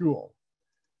get to school.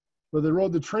 Whether they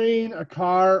rode the train, a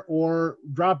car, or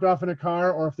dropped off in a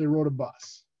car, or if they rode a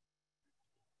bus.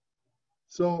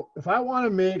 So if I want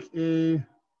to make a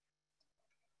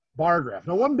bar graph.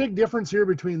 Now, one big difference here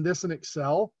between this and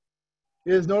Excel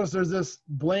is, notice there's this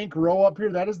blank row up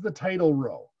here. That is the title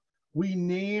row. We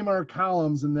name our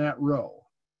columns in that row.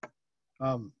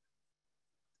 I'll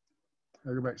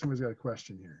go back. Somebody's got a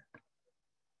question here.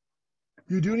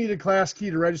 You do need a class key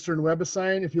to register in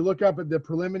WebAssign. If you look up at the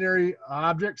preliminary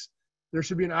objects, there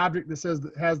should be an object that says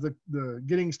that has the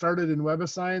getting started in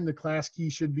WebAssign. The class key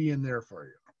should be in there for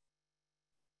you.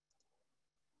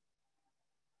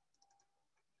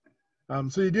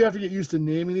 So you do have to get used to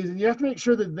naming these, and you have to make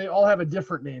sure that they all have a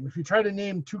different name. If you try to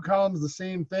name 2 columns the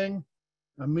same thing,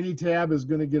 a Minitab is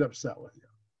going to get upset with you.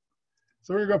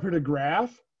 So we're going to go up here to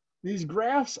graph. These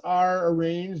graphs are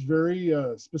arranged very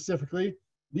specifically.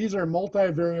 These are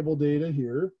multivariable data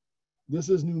here. This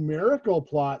is numerical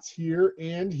plots here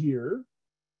and here.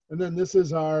 And then this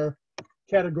is our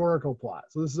categorical plot.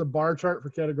 So this is a bar chart for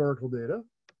categorical data.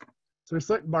 So we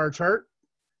select bar chart.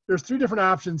 There's 3 different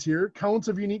options here. Counts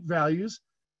of unique values.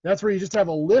 That's where you just have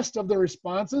a list of the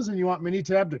responses and you want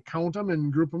Minitab to count them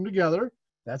and group them together.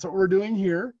 That's what we're doing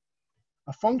here.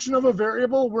 A function of a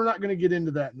variable, we're not going to get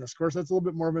into that in this course. That's a little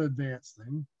bit more of an advanced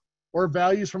thing. Or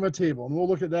values from a table, and we'll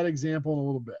look at that example in a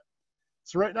little bit.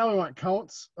 So right now we want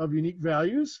counts of unique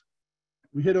values.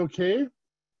 We hit OK,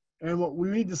 and we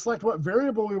need to select what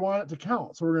variable we want it to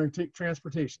count. So we're going to take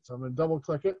transportation. So I'm going to double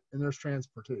click it, and there's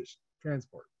transport.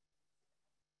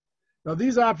 Now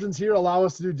these options here allow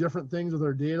us to do different things with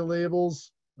our data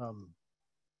labels.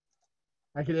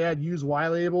 I could add use Y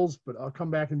labels, but I'll come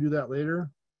back and do that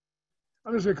later.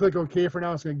 I'm just going to click OK for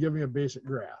now. It's going to give me a basic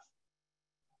graph.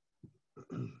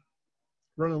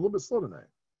 Running a little bit slow tonight.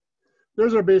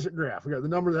 there's our basic graph. We got the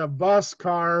numbers that have bus,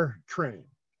 car, train.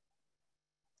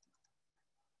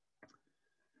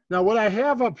 Now what I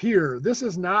have up here, this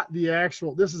is not the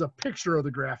actual, this is a picture of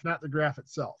the graph, not the graph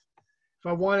itself. If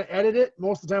I want to edit it,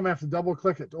 most of the time I have to double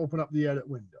click it to open up the edit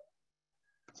window.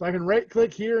 So I can right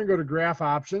click here and go to graph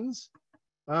options.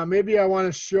 Maybe I want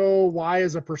to show Y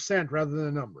as a percent rather than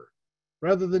a number.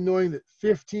 Rather than knowing that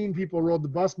 15 people rode the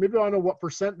bus, maybe I want to know what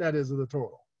percent that is of the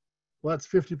total. Well, that's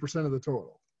 50% of the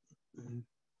total.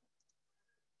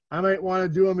 I might want to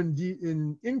do them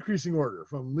in increasing order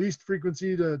from least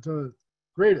frequency to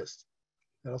greatest.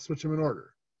 That'll switch them in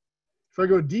order. If I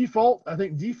go default, I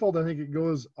think it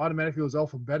goes automatically goes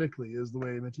alphabetically is the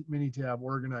way Minitab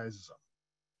organizes them.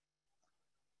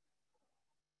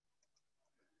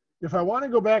 If I want to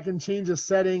go back and change a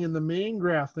setting in the main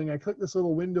graph thing, I click this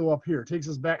little window up here. It takes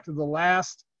us back to the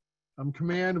last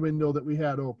command window that we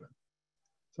had open.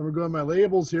 So I'm going to go to my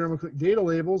labels here. I'm going to click data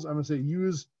labels. I'm going to say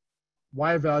use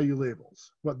Y value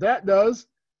labels. What that does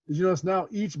is you notice now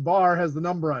each bar has the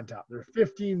number on top. There are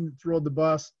 15 that rode the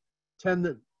bus, 10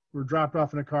 that were dropped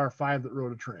off in a car, 5 that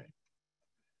rode a train.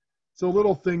 So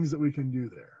little things that we can do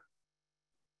there.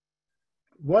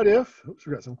 What if, oops,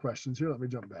 we got some questions here. Let me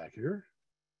jump back here.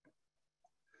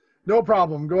 No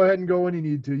problem. Go ahead and go when you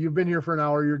need to. You've been here for an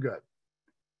hour. You're good.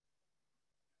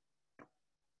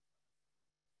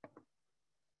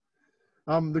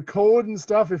 The code and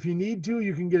stuff, if you need to,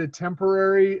 you can get a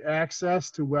temporary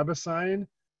access to WebAssign.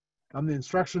 The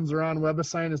instructions are on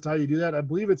WebAssign as to how you do that. I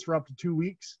believe it's for up to 2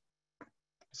 weeks.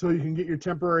 So you can get your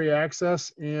temporary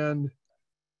access, and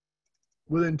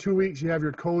within 2 weeks, you have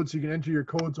your code, so you can enter your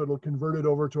code so it'll convert it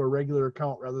over to a regular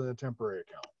account rather than a temporary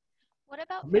account. What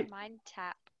about for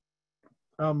MindTap?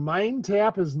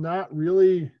 MindTap is not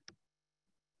really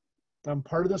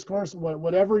part of this course.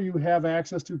 Whatever you have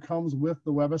access to comes with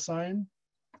the WebAssign.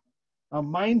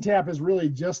 MindTap is really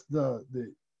just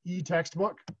the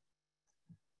e-textbook.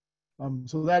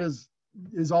 So that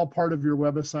is all part of your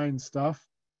WebAssign stuff.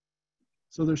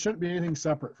 So there shouldn't be anything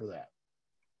separate for that.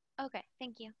 Okay,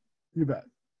 thank you. You bet.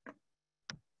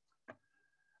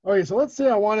 Okay, so let's say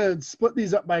I want to split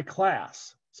these up by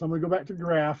class. So I'm going to go back to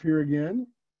graph here again.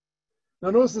 Now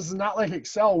notice this is not like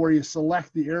Excel where you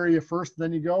select the area first,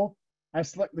 then you go. I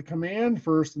select the command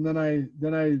first, and then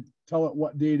I tell it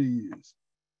what data to use.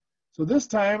 So this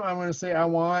time I'm going to say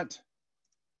I'm going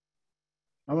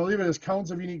to leave it as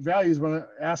counts of unique values when I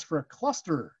ask for a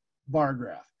cluster bar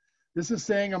graph. This is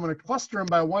saying I'm going to cluster them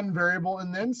by one variable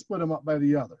and then split them up by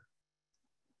the other.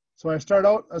 So I start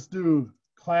out, let's do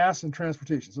class and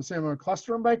transportation. So say I'm going to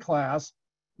cluster them by class,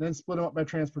 then split them up by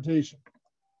transportation.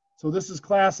 So this is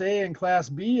class A and class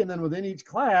B, and then within each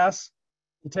class,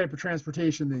 the type of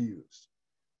transportation they used.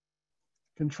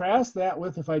 Contrast that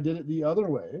with if I did it the other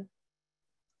way.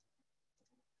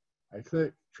 I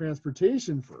click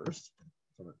transportation first.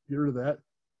 So I'm going to get rid of that.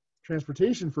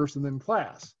 Transportation first and then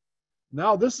class.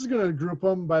 Now this is going to group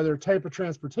them by their type of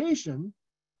transportation,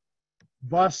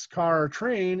 bus, car, or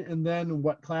train, and then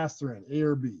what class they're in, A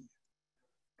or B.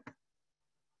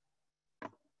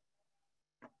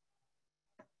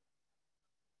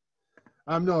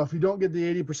 No, if you don't get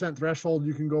the 80% threshold,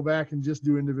 you can go back and just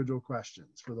do individual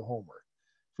questions for the homework.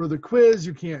 For the quiz,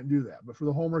 you can't do that, but for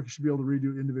the homework, you should be able to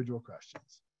redo individual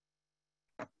questions.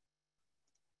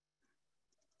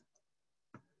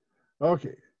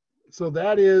 Okay, so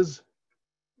that is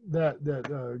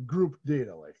that group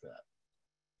data like that.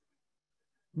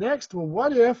 Next, well,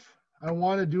 what if I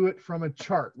want to do it from a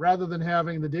chart rather than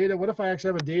having the data? What if I actually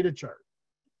have a data chart?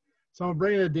 So I'm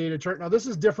bringing a data chart. Now this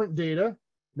is different data,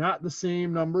 not the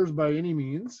same numbers by any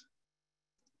means.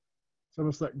 So I'm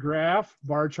going to select graph,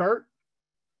 bar chart,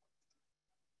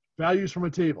 values from a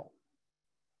table.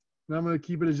 Now I'm going to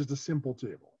keep it as just a simple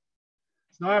table.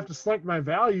 So now I have to select my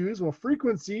values. Well,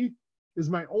 frequency is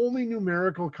my only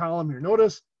numerical column here.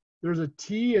 Notice there's a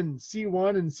T in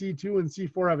C1 and C2 and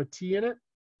C4 have a T in it.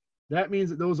 That means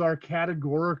that those are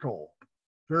categorical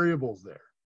variables there.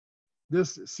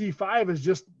 This C5 is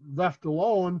just left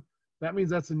alone. That means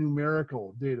that's a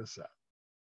numerical data set.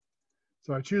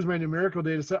 So I choose my numerical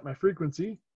data set, my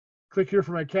frequency. Click here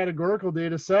for my categorical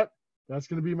data set. That's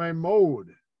going to be my mode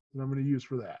that I'm going to use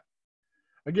for that.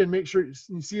 Again, make sure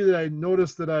you see that I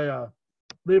noticed that I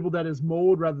labeled that as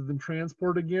mode rather than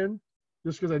transport again,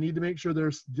 just because I need to make sure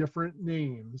there's different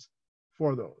names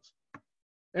for those.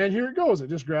 And here it goes. It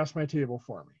just graphs my table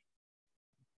for me.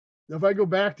 Now, if I go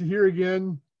back to here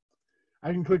again,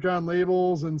 I can click on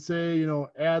labels and say, you know,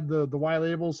 add the Y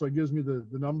label, so it gives me the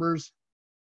numbers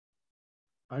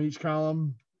on each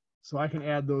column, so I can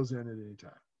add those in at any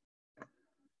time.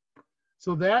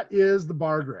 So that is the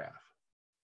bar graph.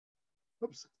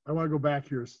 Oops, I want to go back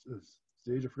here,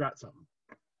 Sage. I forgot something.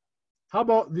 How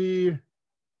about the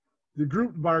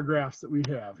grouped bar graphs that we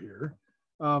have here?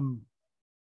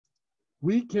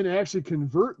 We can actually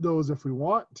convert those if we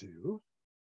want to.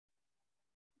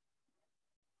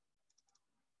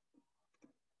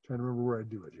 Trying to remember where I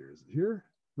do it here. Is it here?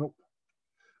 Nope.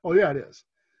 Oh yeah, it is.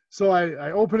 So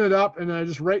I open it up and I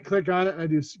just right click on it and I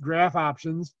do graph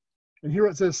options. And here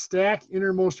it says stack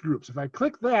innermost groups. If I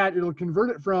click that, it'll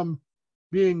convert it from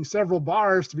being several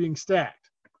bars to being stacked.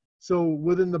 So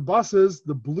within the buses,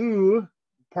 the blue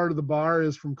part of the bar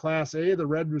is from class A, the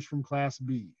red was from class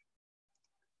B.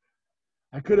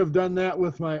 I could have done that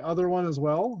with my other one as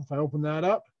well. If I open that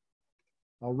up,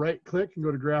 I'll right click and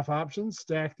go to graph options,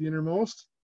 stack the innermost.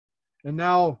 And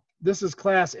now this is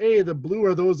class A. The blue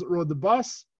are those that rode the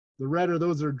bus. The red are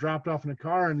those that are dropped off in a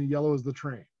car, and the yellow is the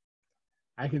train.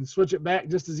 I can switch it back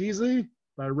just as easily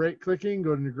by right clicking,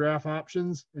 go to graph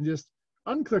options, and just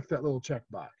unclick that little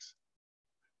checkbox.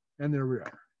 And there we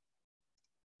are.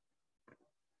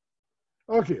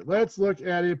 Okay, let's look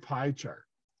at a pie chart.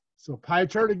 So pie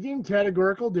chart, again,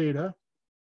 categorical data.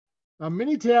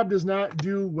 Minitab does not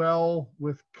do well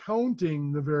with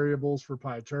counting the variables for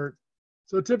pie chart.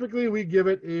 So typically we give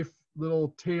it a little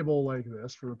table like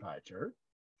this for the pie chart.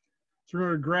 So we're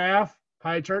going to graph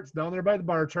pie charts down there by the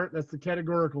bar chart. That's the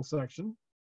categorical section.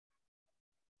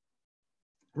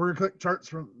 We're going to click charts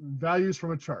from values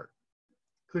from a chart.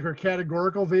 Click our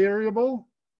categorical variable.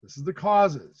 This is the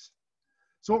causes.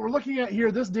 So what we're looking at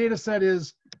here, this data set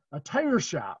is a tire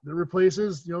shop that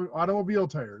replaces, automobile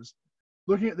tires,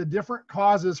 looking at the different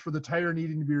causes for the tire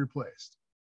needing to be replaced.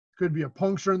 Could be a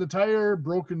puncture in the tire,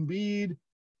 broken bead,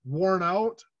 worn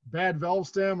out, bad valve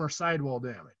stem, or sidewall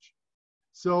damage.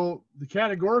 So the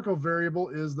categorical variable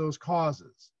is those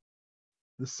causes.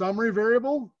 The summary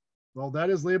variable, well, that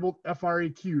is labeled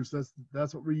FRAQ, so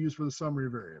that's what we use for the summary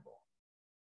variable.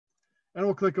 And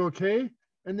we'll click OK,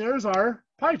 and there's our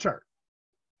pie chart.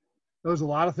 There's a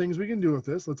lot of things we can do with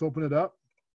this. Let's open it up.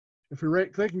 If we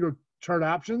right click and go chart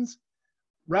options,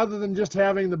 rather than just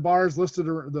having the bars listed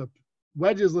or the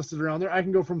wedges listed around there, I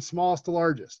can go from smallest to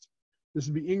largest. This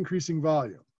would be increasing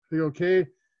volume. Click OK.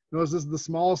 Notice this is the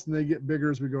smallest and they get bigger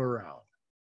as we go around.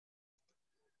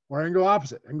 Or I can go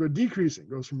opposite. I can go decreasing. It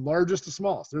goes from largest to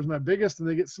smallest. There's my biggest and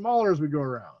they get smaller as we go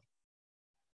around.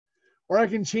 Or I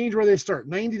can change where they start.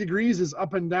 90 degrees is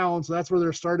up and down, so that's where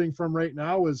they're starting from right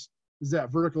now is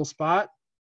that vertical spot.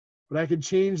 But I could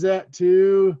change that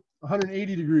to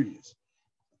 180 degrees.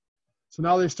 So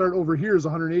now they start over here is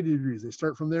 180 degrees. They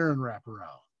start from there and wrap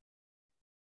around.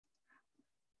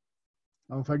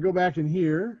 Now if I go back in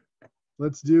here,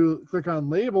 let's click on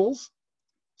labels,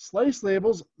 slice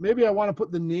labels. Maybe I want to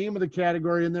put the name of the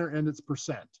category in there and its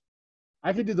percent.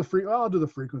 I could do I'll do the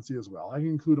frequency as well. I can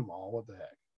include them all, what the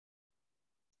heck.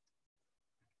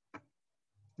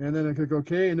 And then I click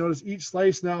OK, and notice each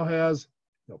slice now has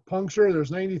puncture. There's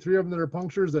 93 of them that are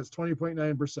punctures. That's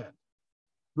 20.9%.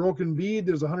 Broken bead,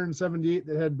 there's 178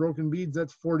 that had broken beads.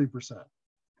 That's 40%.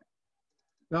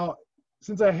 Now,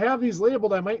 since I have these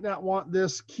labeled, I might not want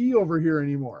this key over here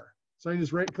anymore. So I can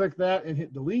just right click that and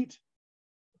hit delete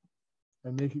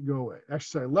and make it go away.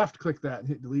 Actually, sorry, left click that and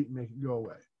hit delete and make it go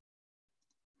away.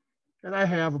 And I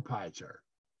have a pie chart.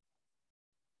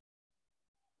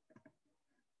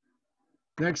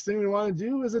 Next thing we want to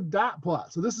do is a dot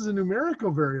plot. So this is a numerical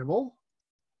variable.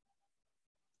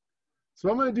 So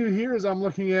what I'm going to do here is I'm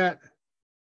looking at,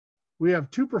 we have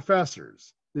two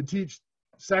professors that teach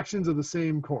sections of the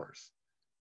same course.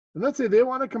 And let's say they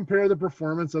want to compare the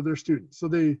performance of their students. So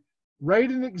they write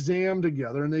an exam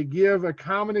together and they give a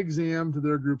common exam to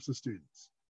their groups of students.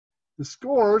 The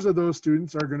scores of those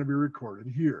students are going to be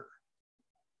recorded here.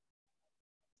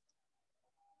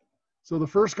 So the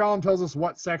first column tells us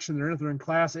what section they're in, if they're in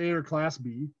class A or class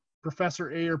B, professor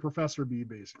A or professor B,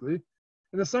 basically.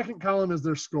 And the second column is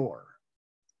their score.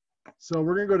 So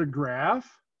we're going to go to graph.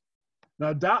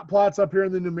 Now dot plot's up here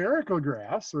in the numerical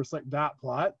graph, so it's like dot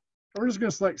plot. And we're just going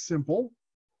to select simple.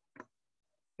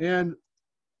 And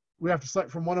we have to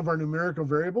select from one of our numerical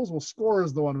variables. Well, score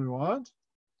is the one we want.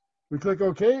 We click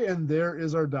OK, and there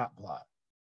is our dot plot.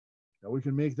 Now we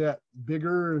can make that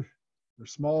bigger or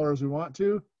smaller as we want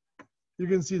to. You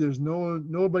can see there's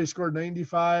nobody scored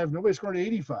 95, nobody scored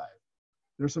 85.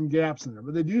 There's some gaps in there,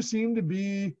 but they do seem to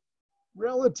be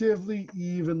relatively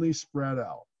evenly spread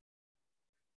out.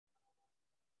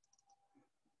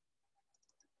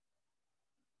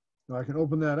 Now I can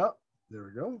open that up. There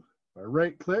we go. If I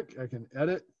right click, I can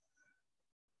edit.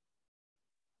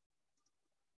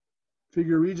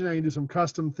 Figure region, I can do some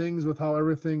custom things with how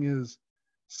everything is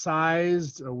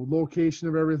sized, a location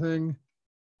of everything.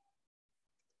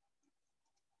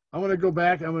 I'm going to go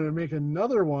back. I'm going to make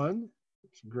another one.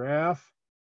 Graph,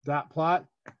 dot plot.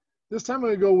 This time I'm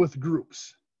going to go with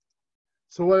groups.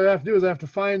 So what I have to do is I have to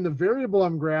find the variable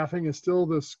I'm graphing is still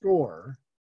the score.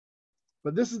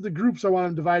 But this is the groups I want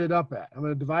them divided up at. I'm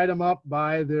going to divide them up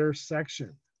by their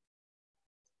section.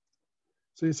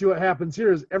 So you see what happens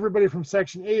here is everybody from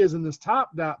section A is in this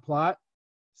top dot plot.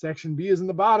 Section B is in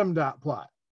the bottom dot plot.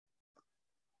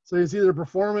 So you see their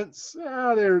performance,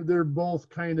 they're both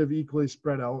kind of equally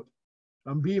spread out.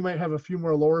 B might have a few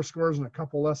more lower scores and a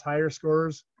couple less higher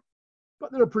scores,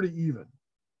 but they're pretty even.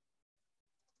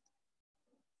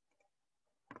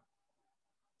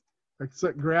 I can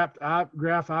select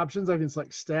graph options. I can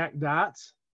select stack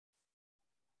dots.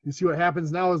 You see what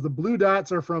happens now is the blue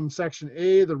dots are from section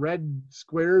A, the red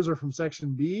squares are from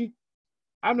section B.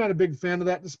 I'm not a big fan of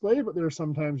that display, but there are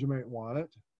sometimes you might want it.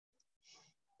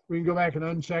 We can go back and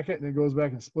uncheck it, and it goes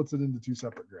back and splits it into two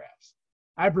separate graphs.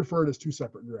 I prefer it as two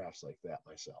separate graphs like that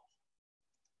myself.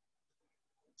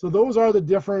 So those are the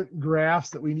different graphs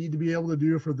that we need to be able to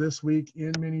do for this week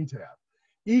in Minitab.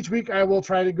 Each week I will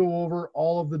try to go over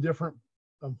all of the different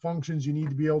functions you need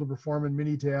to be able to perform in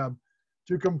Minitab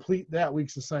to complete that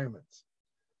week's assignments.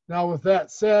 Now with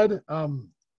that said, I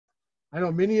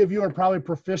know many of you are probably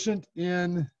proficient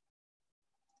in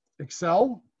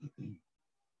Excel.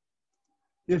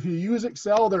 If you use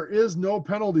Excel, there is no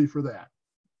penalty for that.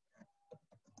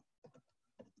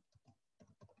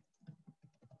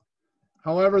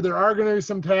 However, there are going to be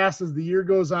some tasks as the year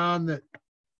goes on that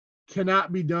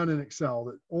cannot be done in Excel,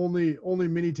 that only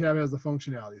Minitab has the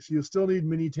functionality. So you'll still need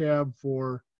Minitab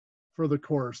for the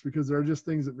course because there are just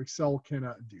things that Excel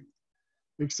cannot do.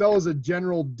 Excel is a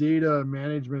general data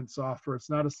management software. It's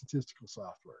not a statistical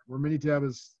software, where Minitab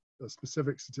is a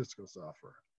specific statistical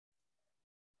software.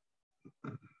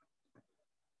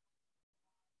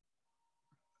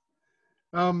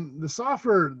 The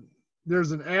software,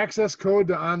 there's an access code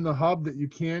on the hub that you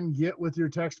can get with your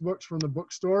textbooks from the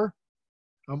bookstore,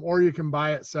 or you can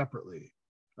buy it separately.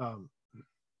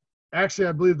 Actually,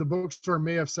 I believe the bookstore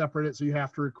may have separated it, so you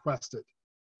have to request it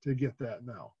to get that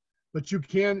now. But you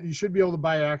should be able to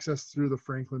buy access through the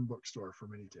Franklin bookstore for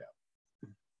Minitab.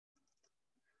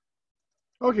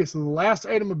 Okay, so the last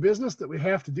item of business that we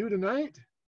have to do tonight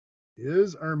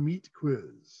is our meet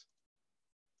quiz.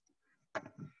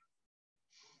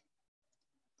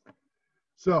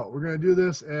 So we're going to do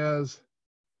this as,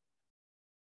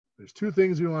 there's two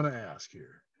things we want to ask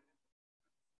here.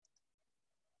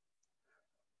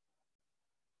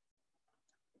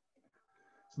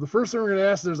 So the first thing we're going to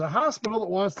ask, there's a hospital that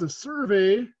wants to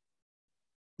survey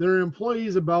their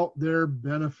employees about their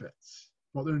benefits,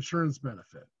 about their insurance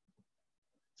benefit.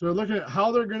 So we're looking at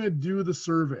how they're going to do the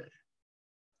survey.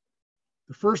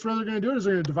 The first way they're going to do it is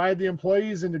they're going to divide the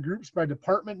employees into groups by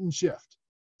department and shift.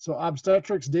 So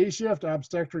obstetrics day shift,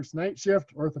 obstetrics night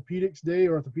shift, orthopedics day,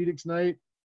 orthopedics night,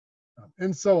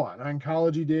 and so on.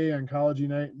 Oncology day, oncology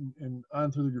night, and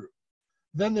on through the group.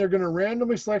 Then they're going to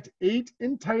randomly select 8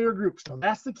 entire groups. Now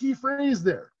that's the key phrase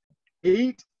there.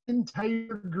 8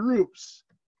 entire groups,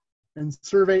 and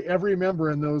survey every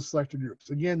member in those selected groups.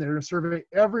 Again, they're going to survey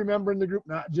every member in the group,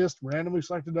 not just randomly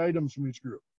selected items from each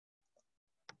group.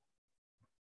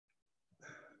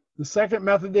 The second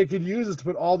method they could use is to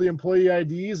put all the employee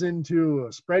IDs into a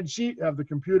spreadsheet, have the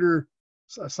computer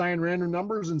assign random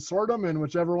numbers and sort them, and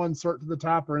whichever ones sort to the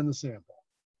top are in the sample.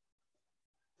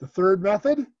 The third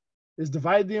method is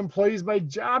divide the employees by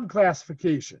job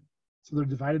classification. So they're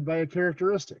divided by a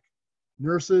characteristic.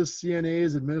 Nurses,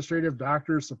 CNAs, administrative,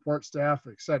 doctors, support staff,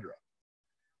 etc.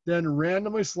 Then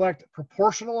randomly select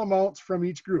proportional amounts from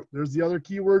each group. There's the other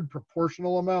keyword,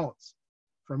 proportional amounts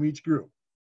from each group.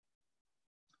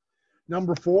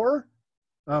 Number 4,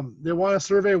 they want to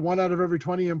survey 1 out of every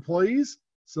 20 employees.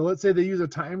 So let's say they use a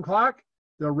time clock.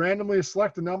 They'll randomly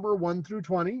select a number 1 through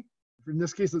 20. In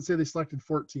this case, let's say they selected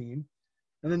 14.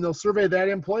 And then they'll survey that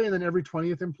employee and then every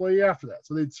 20th employee after that.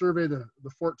 So they'd survey the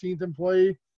 14th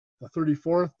employee, the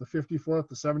 34th, the 54th,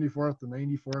 the 74th, the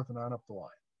 94th, and on up the line.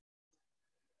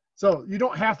 So you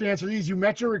don't have to answer these. You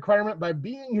met your requirement by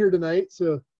being here tonight.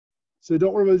 So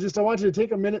don't worry about it. I want you to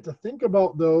take a minute to think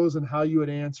about those and how you would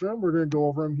answer them. We're going to go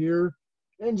over them here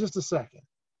in just a second.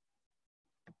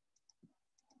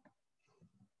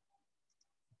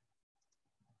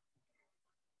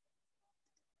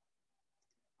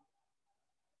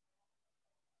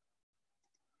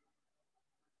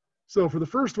 So for the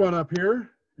first one up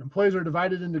here, employees are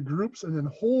divided into groups and then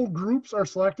whole groups are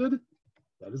selected.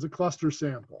 That is a cluster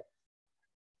sample.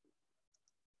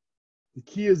 The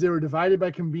key is they were divided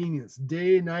by convenience,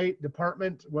 day, night,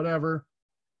 department, whatever.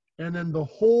 And then the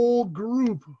whole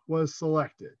group was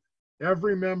selected.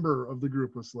 Every member of the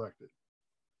group was selected.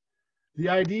 The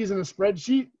IDs in a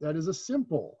spreadsheet, that is a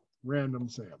simple random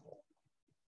sample.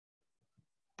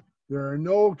 There are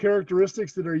no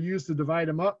characteristics that are used to divide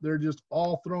them up. They're just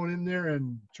all thrown in there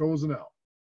and chosen out.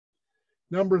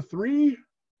 Number 3,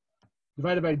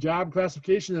 divided by job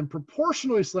classification and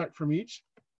proportionally select from each.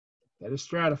 That is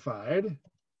stratified.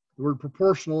 The word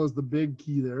proportional is the big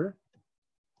key there.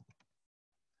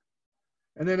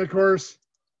 And then, of course,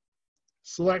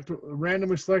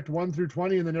 randomly select 1 through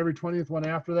 20, and then every 20th one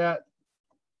after that.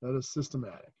 That is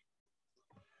systematic.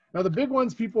 Now, the big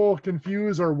ones people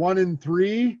confuse are 1 and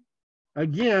 3.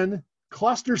 Again,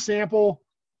 cluster sample,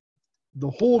 the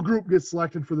whole group gets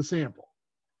selected for the sample.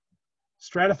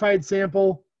 Stratified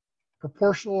sample,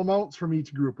 proportional amounts from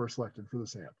each group are selected for the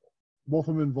sample. Both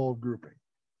of them involve grouping.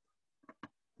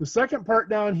 The second part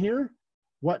down here,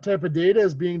 what type of data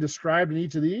is being described in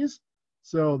each of these?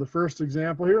 So the first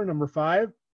example here, number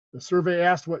 5, the survey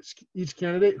asked what each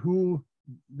candidate who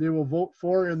they will vote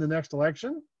for in the next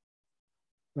election.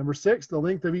 Number 6, the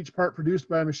length of each part produced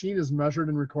by a machine is measured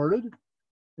and recorded.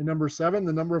 And number 7,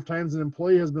 the number of times an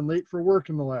employee has been late for work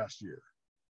in the last year.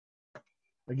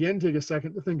 Again, take a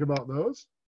second to think about those.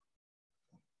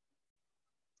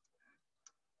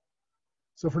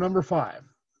 So for number 5,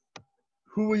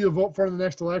 who will you vote for in the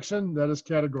next election? That is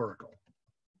categorical.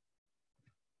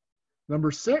 Number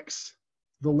 6,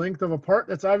 the length of a part.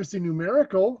 That's obviously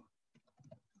numerical.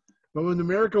 But with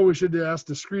numerical, we should ask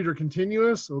discrete or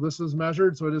continuous. So this is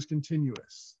measured, so it is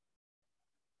continuous.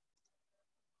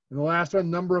 And the last one,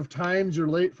 number of times you're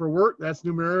late for work. That's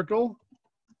numerical.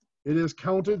 It is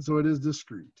counted, so it is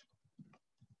discrete.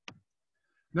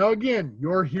 Now again,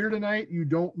 you're here tonight. You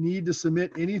don't need to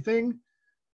submit anything.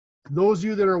 Those of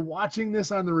you that are watching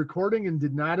this on the recording and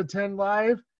did not attend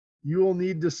live, you will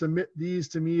need to submit these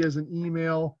to me as an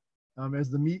email as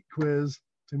the MEET quiz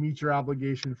to meet your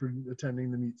obligation for attending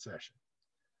the MEET session.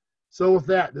 So with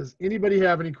that, does anybody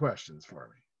have any questions for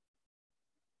me?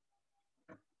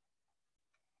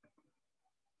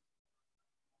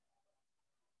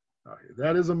 Okay,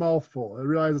 that is a mouthful. I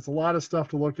realize it's a lot of stuff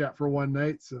to look at for one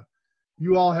night. So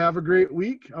you all have a great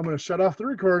week. I'm going to shut off the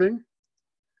recording.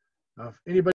 If anybody